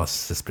Montreal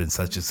has just been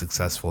such a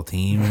successful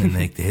team in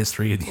like the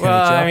history of the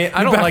Well, NHL. I mean,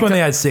 I don't back like when to-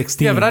 they had 6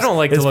 teams. Yeah, but I don't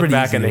like to it's look pretty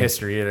back easy in the to-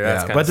 history either.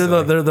 That's Yeah, kinda but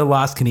silly. they're the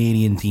last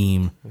Canadian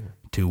team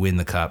to win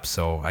the cup,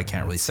 so I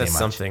can't really say Says much.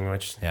 something,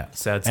 which Yeah,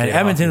 sad and state of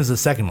Edmonton hockey. was the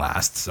second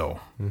last, so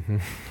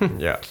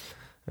Yeah.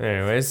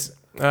 Anyways,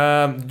 do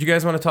you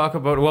guys want to talk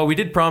about? Well, we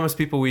did promise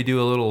people we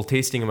do a little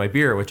tasting of my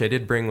beer, which I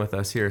did bring with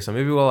us here. So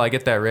maybe while I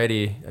get that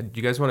ready, do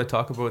you guys want to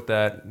talk about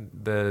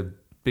the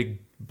big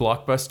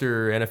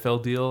blockbuster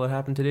NFL deal that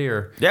happened today,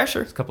 or Yeah,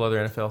 sure. a couple other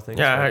NFL things?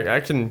 Yeah, I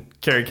can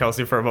carry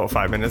Kelsey for about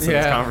 5 minutes in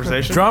this Yeah.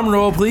 conversation. drum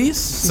roll, please.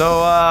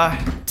 So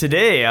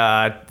today,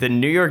 the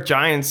New York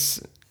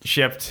Giants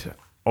shipped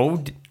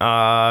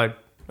Odell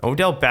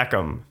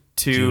Beckham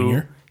to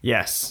Junior?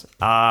 Yes,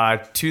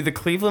 to the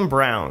Cleveland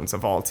Browns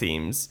of all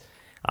teams.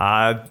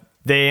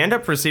 They end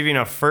up receiving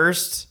a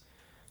first,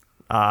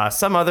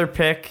 some other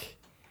pick,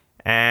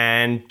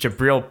 and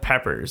Jabril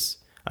Peppers,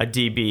 a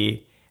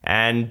DB,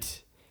 and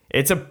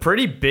it's a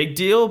pretty big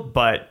deal.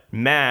 But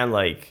man,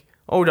 like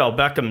Odell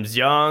Beckham's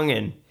young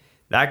and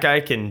that guy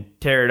can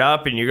tear it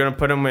up, and you're going to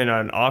put him in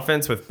an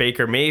offense with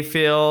Baker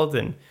Mayfield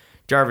and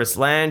Jarvis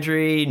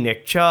Landry,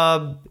 Nick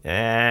Chubb,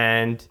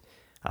 and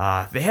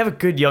they have a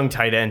good young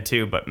tight end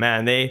too. But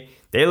man, they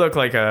look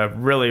like a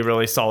really,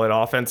 really solid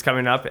offense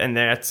coming up, and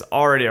that's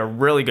already a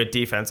really good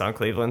defense on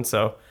Cleveland.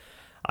 So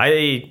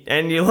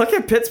and you look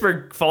at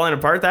Pittsburgh falling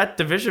apart, that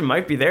division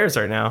might be theirs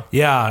right now.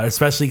 Yeah,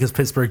 especially because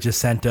Pittsburgh just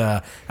sent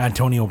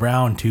Antonio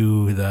Brown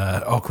to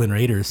the Oakland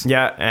Raiders.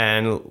 Yeah,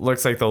 and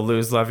looks like they'll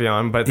lose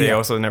Le'Veon, but they Yeah.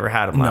 also never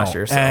had him last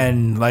year. So.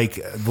 And like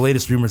the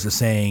latest rumors are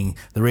saying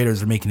the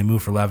Raiders are making a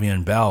move for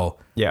Le'Veon Bell.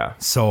 yeah.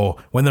 So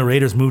when the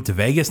Raiders move to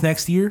Vegas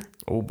next year,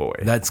 Oh boy.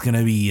 that's going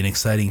to be an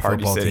exciting Party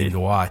football City. team to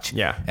watch.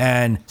 Yeah.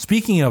 And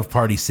speaking of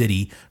Party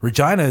City,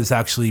 Regina is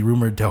actually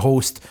rumored to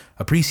host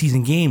a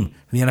preseason game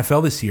for the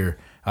NFL this year.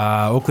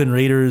 Oakland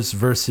Raiders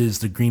versus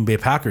the Green Bay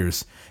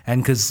Packers.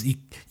 And because you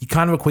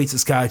kind of equate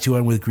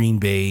Saskatchewan with Green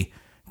Bay,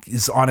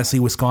 is honestly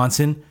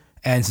Wisconsin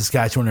and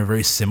Saskatchewan are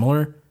very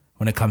similar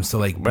when it comes to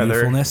like Weather.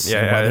 beautifulness Yeah,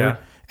 and yeah, weather. yeah.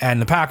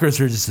 And the Packers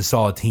are just a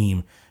solid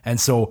team. And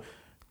so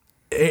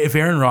if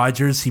Aaron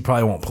Rodgers, he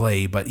probably won't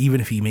play, but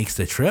even if he makes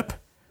the trip,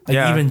 like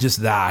Yeah. even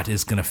just that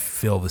is going to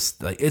fill this.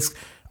 Like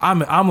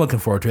I'm looking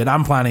forward to it.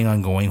 I'm planning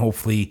on going.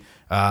 Hopefully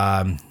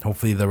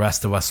the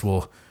rest of us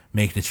will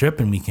make the trip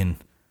and we can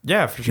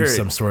for do sure.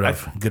 some sort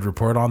of good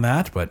report on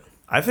that. But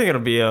I think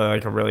it'll be a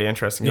really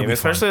interesting game,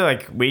 especially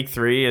like week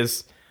 3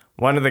 is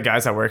one of the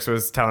guys that works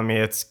was telling me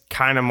it's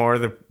kind of more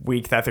the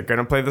week that they're going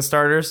to play the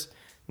starters.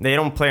 They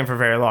don't play them for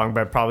very long,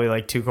 but probably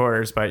like 2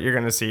 quarters. But you're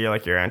going to see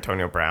like your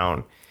Antonio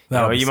Brown.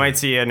 You might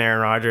see an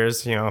Aaron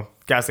Rodgers,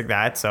 guys like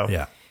that.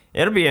 So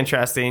it'll be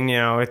interesting.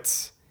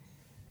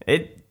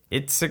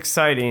 It's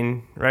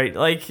exciting, right?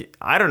 Like,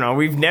 I don't know.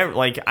 We've never,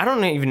 like, I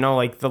don't even know,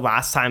 like, the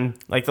last time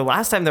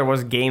there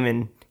was a game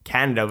in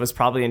Canada was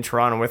probably in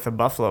Toronto with the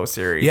Buffalo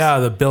series. Yeah,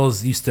 the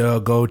Bills used to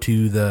go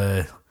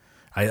to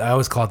I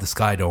always call it the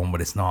Sky Dome,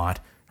 but it's not.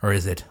 Or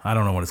is it? I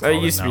don't know what it's called.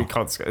 It used to be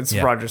called it's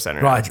Rogers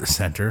Center. Rogers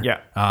Center.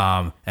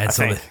 Yeah. And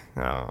so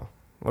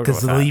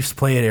because the Leafs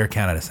play at Air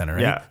Canada Center,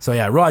 right? Yeah.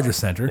 So Rogers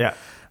Center. Yeah.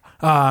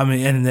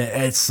 And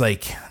it's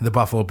like the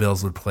Buffalo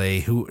Bills would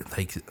play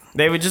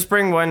they would just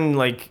bring one,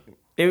 like,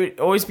 it would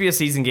always be a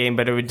season game,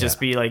 but it would just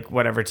be like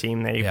whatever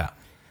team they. Yeah.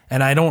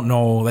 And I don't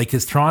know, like,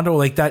 is Toronto,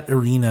 like, that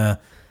arena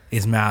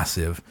is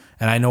massive.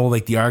 And I know,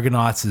 like, the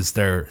Argonauts is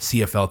their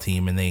CFL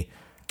team and they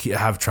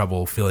have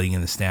trouble filling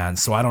in the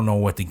stands. So I don't know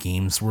what the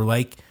games were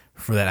like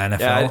for that NFL.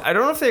 Yeah, I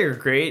don't know if they were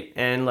great.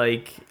 And,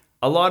 like,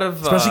 a lot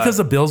of. Especially because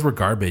the Bills were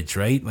garbage,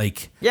 right?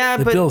 Like,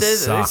 the Bills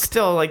sucked. It's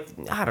still, like,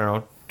 I don't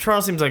know.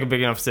 Toronto seems like a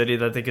big enough city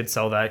that they could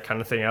sell that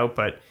kind of thing out.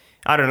 But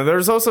I don't know.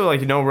 There's also,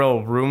 like, no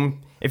real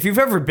room. If you've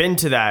ever been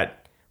to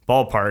that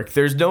ballpark,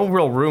 there's no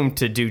real room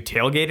to do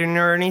tailgating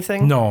or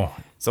anything. No.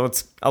 So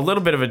it's a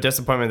little bit of a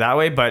disappointment that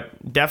way, but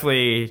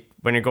definitely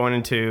when you're going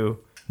into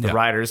the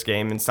Riders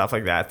game and stuff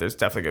like that, there's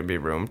definitely going to be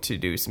room to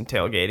do some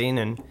tailgating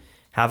and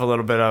have a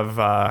little bit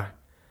of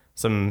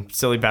some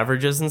silly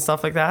beverages and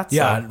stuff like that.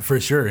 Yeah, for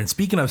sure. And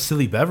speaking of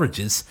silly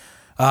beverages,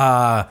 we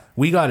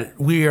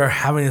are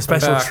having a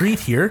special treat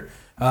here.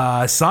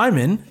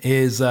 Simon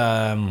is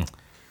going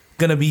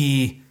to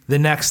be the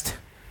next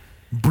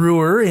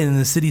brewer in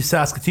the city of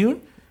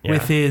Saskatoon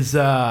with his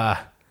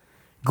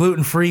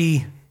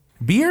gluten-free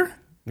beer.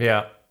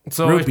 Yeah.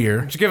 So root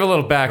beer. Just give a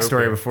little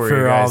backstory before you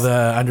for guys all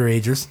the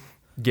underagers.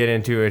 Get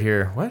into it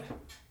here. What?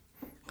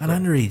 Not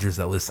underagers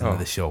that listen to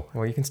the show.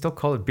 Well, you can still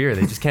call it beer.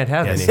 They just can't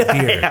have any.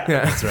 Beer.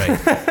 That's right.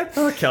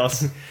 Oh,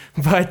 Kels.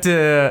 But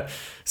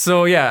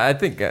I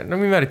think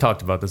we might have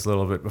talked about this a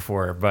little bit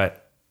before,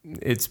 but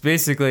it's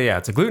basically,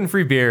 it's a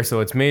gluten-free beer.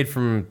 So it's made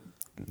from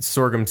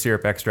sorghum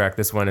syrup extract,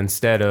 this one,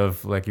 instead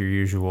of like your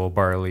usual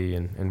barley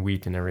and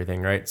wheat and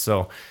everything, right?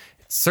 So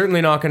it's certainly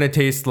not going to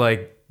taste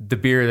like the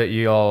beer that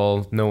you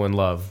all know and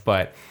love,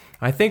 but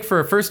I think for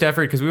a first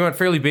effort, because we went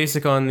fairly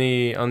basic on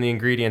the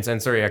ingredients, and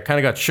sorry, I kind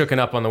of got shooken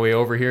up on the way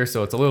over here,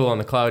 so it's a little on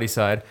the cloudy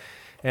side.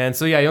 And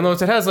so you'll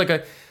notice it has like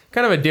a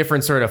kind of a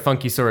different sort of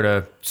funky sort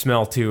of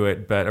smell to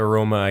it, but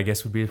aroma, I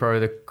guess, would be probably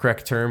the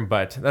correct term.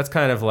 But that's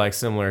kind of like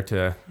similar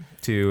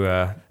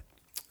to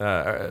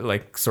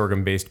like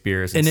sorghum-based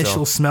beers.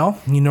 Initial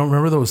smell,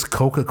 remember those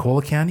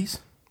Coca-Cola candies?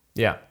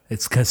 Yeah.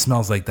 It kind of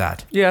smells like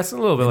that. Yeah, it's a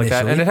little bit like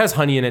that. And it has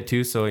honey in it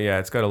too, so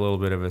it's got a little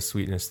bit of a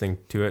sweetness thing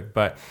to it.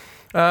 But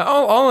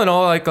all in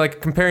all,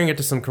 like comparing it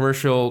to some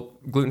commercial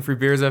gluten-free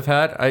beers I've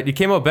had, it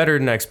came out better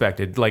than I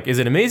expected. Like, is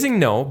it amazing?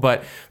 No,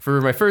 but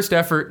for my first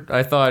effort,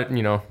 I thought,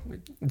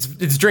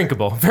 it's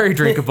drinkable, very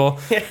drinkable,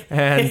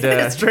 and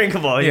it's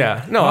drinkable.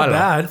 Yeah, no, not I don't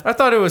bad. know. I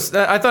thought it was.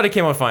 I thought it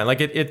came out fine.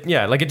 Like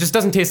it just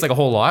doesn't taste like a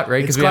whole lot,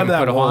 right? Because we haven't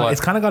put a whole lot.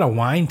 It's kind of got a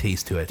wine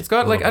taste to it. It's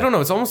got like, I don't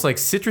know. It's almost like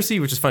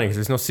citrusy, which is funny because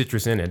there's no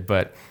citrus in it,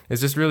 but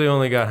it's just really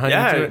only got honey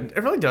to it.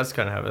 It really does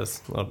kind of have a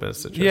little bit of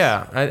citrus.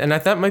 Yeah, and I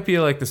thought might be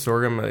like the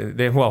sorghum.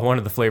 One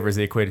of the flavors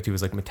they equated to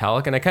was like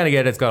metallic, and I kind of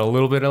get it's got a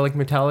little bit of like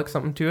metallic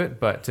something to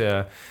it, but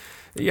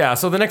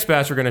so the next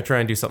batch we're going to try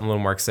and do something a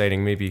little more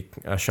exciting, maybe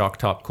a shock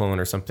top clone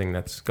or something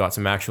that's got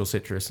some actual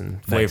citrus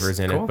and flavors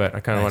in it, but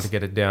I kind of want to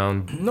get it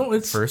down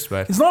first.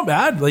 But it's not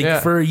bad. Like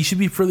you should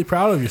be really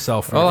proud of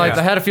yourself. I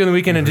had a few in the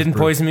weekend and didn't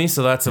poison me,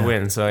 so that's a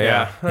win. So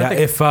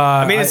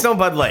it's no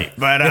Bud Light,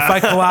 but if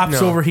I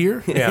collapse over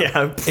here,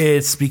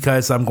 it's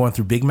because I'm going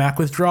through Big Mac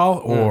withdrawal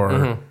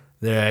or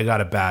I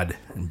got a bad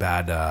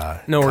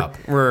no, cup.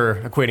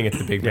 we're equating it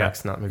to Big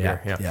Macs, not my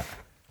beer. Yeah.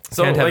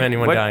 So can't have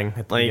anyone dying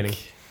at the beginning.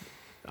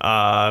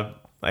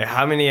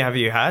 How many have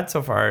you had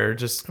so far? Or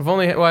just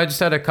I just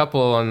had a couple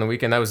on the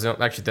weekend. That was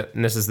actually,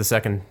 and this is the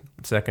second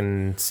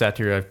set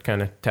here I've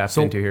kind of tapped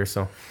into here.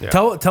 So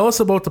tell us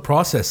about the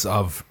process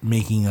of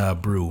making a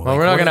brew. Well,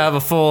 we're not going to have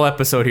a full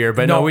episode here,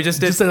 but no, we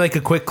just did like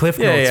a quick cliff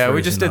notes. Yeah,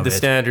 we just did the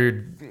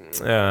standard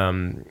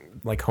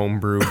like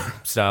homebrew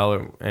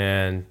style,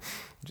 and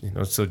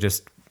so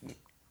just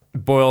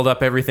boiled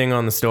up everything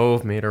on the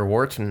stove, made our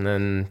wort, and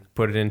then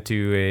put it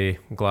into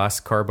a glass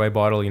carbide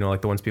bottle,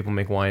 like the ones people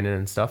make wine in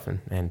and stuff,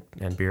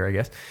 and beer, I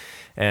guess.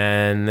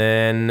 And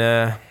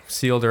then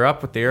sealed her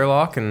up with the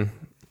airlock and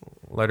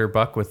let her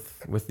buck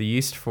with the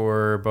yeast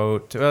for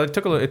about, it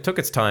took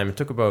its time. It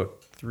took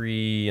about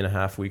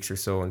 3.5 weeks or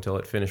so until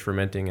it finished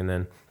fermenting, and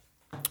then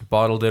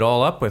bottled it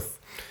all up with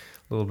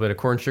a little bit of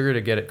corn sugar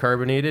to get it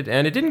carbonated.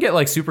 And it didn't get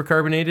like super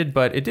carbonated,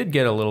 but it did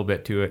get a little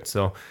bit to it.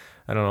 So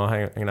I don't know.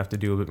 I'm gonna have to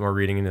do a bit more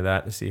reading into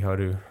that to see how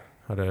to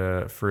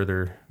to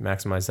further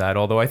maximize that.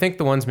 Although I think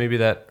the ones maybe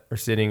that are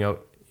sitting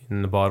out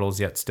in the bottles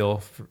yet still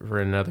for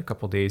another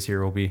couple of days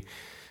here will be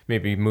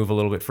maybe move a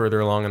little bit further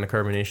along in the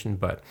carbonation.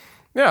 But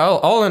yeah,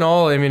 all in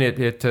all, I mean,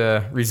 it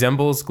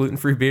resembles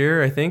gluten-free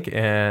beer, I think,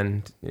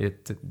 and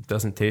it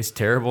doesn't taste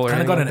terrible.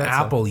 Kind of got like an that,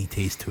 apple-y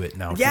taste to it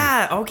now.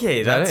 Yeah,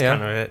 okay, that's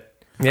kind of it.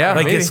 Yeah,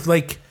 like maybe. it's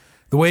like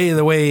the way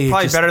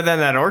Probably just, better than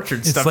that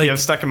orchard stuff like- you have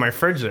stuck in my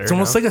fridge there. it's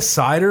almost like a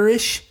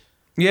cider-ish,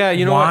 Yeah,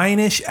 you know what?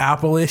 wine-ish,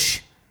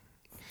 apple-ish,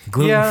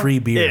 gluten-free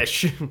beer.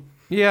 ish.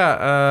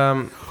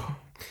 Yeah,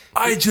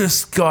 I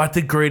just got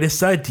the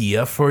greatest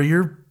idea for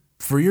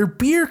your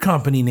beer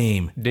company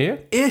name. do you?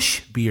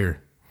 Ish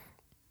beer.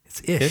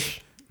 It's ish.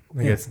 Ish?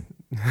 I guess.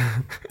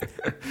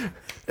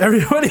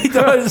 Everybody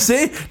don't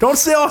say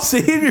I'll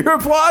save your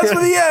applause for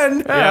the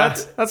end. Yeah,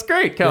 that's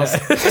great, Kels.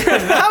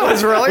 That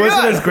was really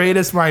Wasn't good. as great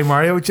as my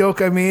Mario joke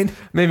I made.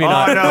 Maybe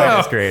not. no.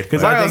 That's great.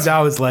 Because I think that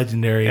was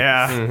legendary.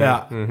 Yeah.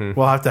 Yeah.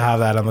 We'll have to have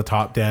that on the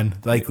top 10.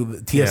 Like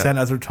TSN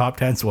has our top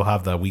 10, so we'll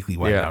have the weekly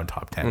one down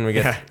top 10. When we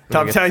get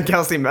Top 10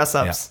 Kelsey mess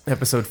ups.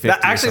 episode 50.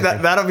 Actually,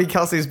 that'll be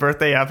Kelsey's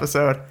birthday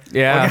episode.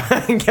 Yeah.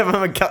 We'll give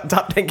him a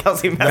top 10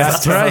 Kelsey mess That's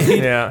ups. right.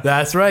 Yeah.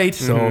 That's right.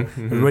 So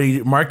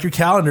everybody mark your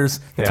calendars.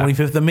 The Yeah.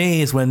 25th of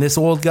May is when this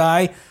old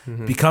guy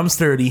becomes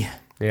 30.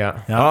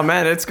 Yeah. Oh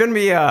man, it's gonna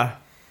be I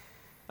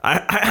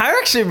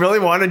actually really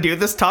want to do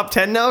this top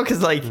 10 now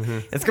because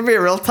it's gonna be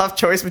a real tough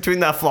choice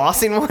between that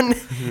flossing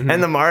one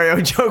and the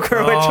Mario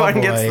Joker, which Oh, one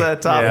gets boy. the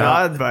top Yeah.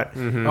 nod. But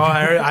Oh,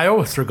 I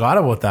almost forgot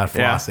about that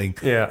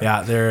flossing. Yeah.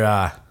 Yeah.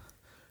 They're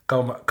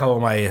couple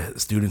of my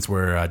students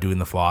were doing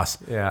the floss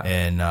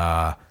in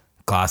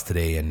class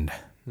today, and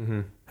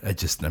it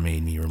just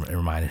it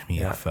reminded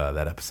me of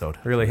that episode.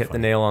 Really hit the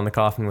nail on the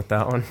coffin with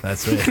that one.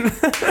 That's right.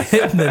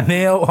 Hitting the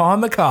nail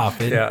on the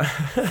coffin. Yeah.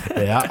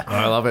 Yeah.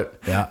 I love it.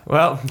 Yeah.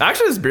 Well,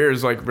 actually, this beer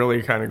is like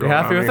really kind of you growing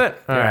happy on with me.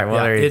 it? All right.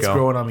 Well, there you it's go.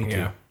 growing on me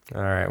too.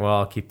 All right. Well,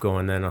 I'll keep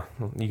going then.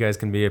 You guys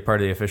can be a part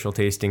of the official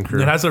tasting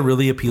crew. It has a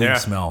really appealing Yeah.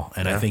 smell,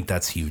 and I think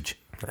that's huge.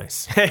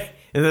 Nice. Hey,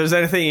 if there's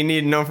anything you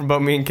need to know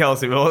about me and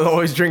Kelsey, we'll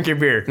always drink your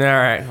beer. All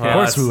right. Well, Of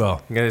course we that's-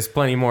 will. There's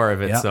plenty more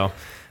of it. Yeah. So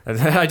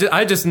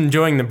I just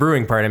enjoying the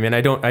brewing part. I mean, I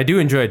do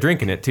enjoy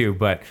drinking it too,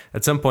 but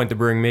at some point the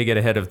brewing may get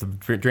ahead of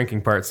the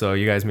drinking part. So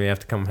you guys may have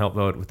to come help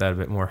out with that a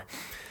bit more.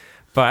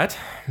 But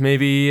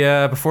maybe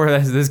before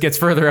this gets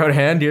further out of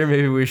hand here,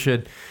 maybe we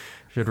should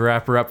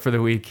wrap her up for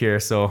the week here.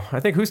 So I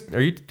think who's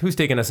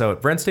taking us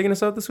out? Brent's taking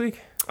us out this week?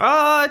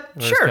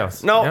 Sure.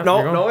 Kels? No, Yeah,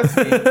 no, you're no, it's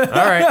me. All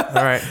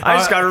right. I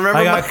just gotta remember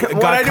I got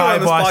what I do on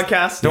this kiboshed.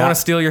 podcast. Don't want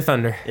to steal your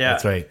thunder. Yeah.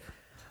 That's right.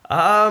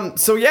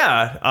 So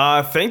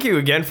yeah, thank you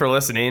again for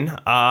listening.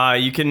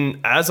 You can,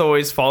 as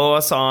always, follow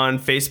us on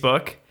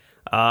Facebook,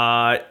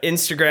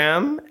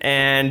 Instagram,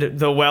 and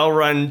the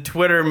well-run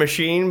Twitter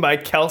machine by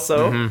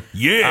Kelso.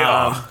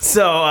 Yeah.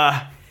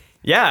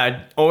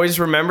 Yeah, always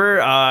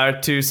remember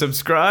to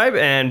subscribe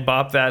and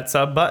bop that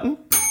sub button.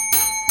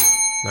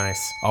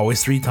 Nice.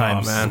 Always 3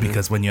 times, man.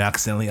 because when you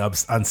accidentally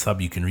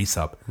unsub, you can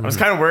resub. I was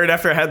kind of worried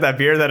after I had that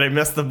beer that I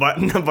missed the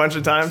button a bunch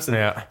of times and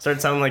Yeah.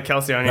 started sounding like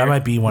Kelsey on That here.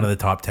 might be one of the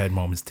top 10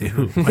 moments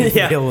too.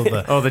 Yeah.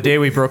 Oh, the day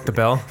we broke the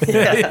bell.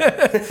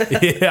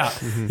 yeah.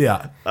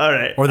 All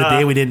right. Or the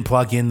day we didn't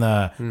plug in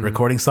the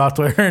recording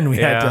software and we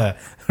had to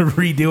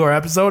redo our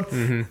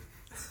episode.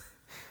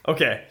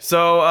 Okay,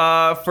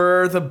 so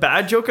for the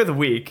bad joke of the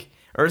week,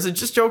 or is it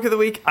just joke of the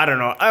week? I don't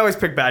know. I always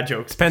pick bad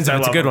jokes. Depends if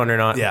because it's I a good love one or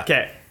not. Yeah. them.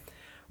 Okay.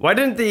 Why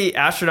didn't the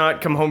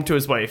astronaut come home to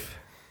his wife?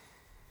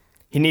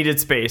 He needed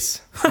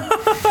space.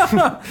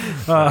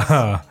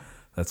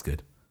 That's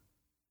good.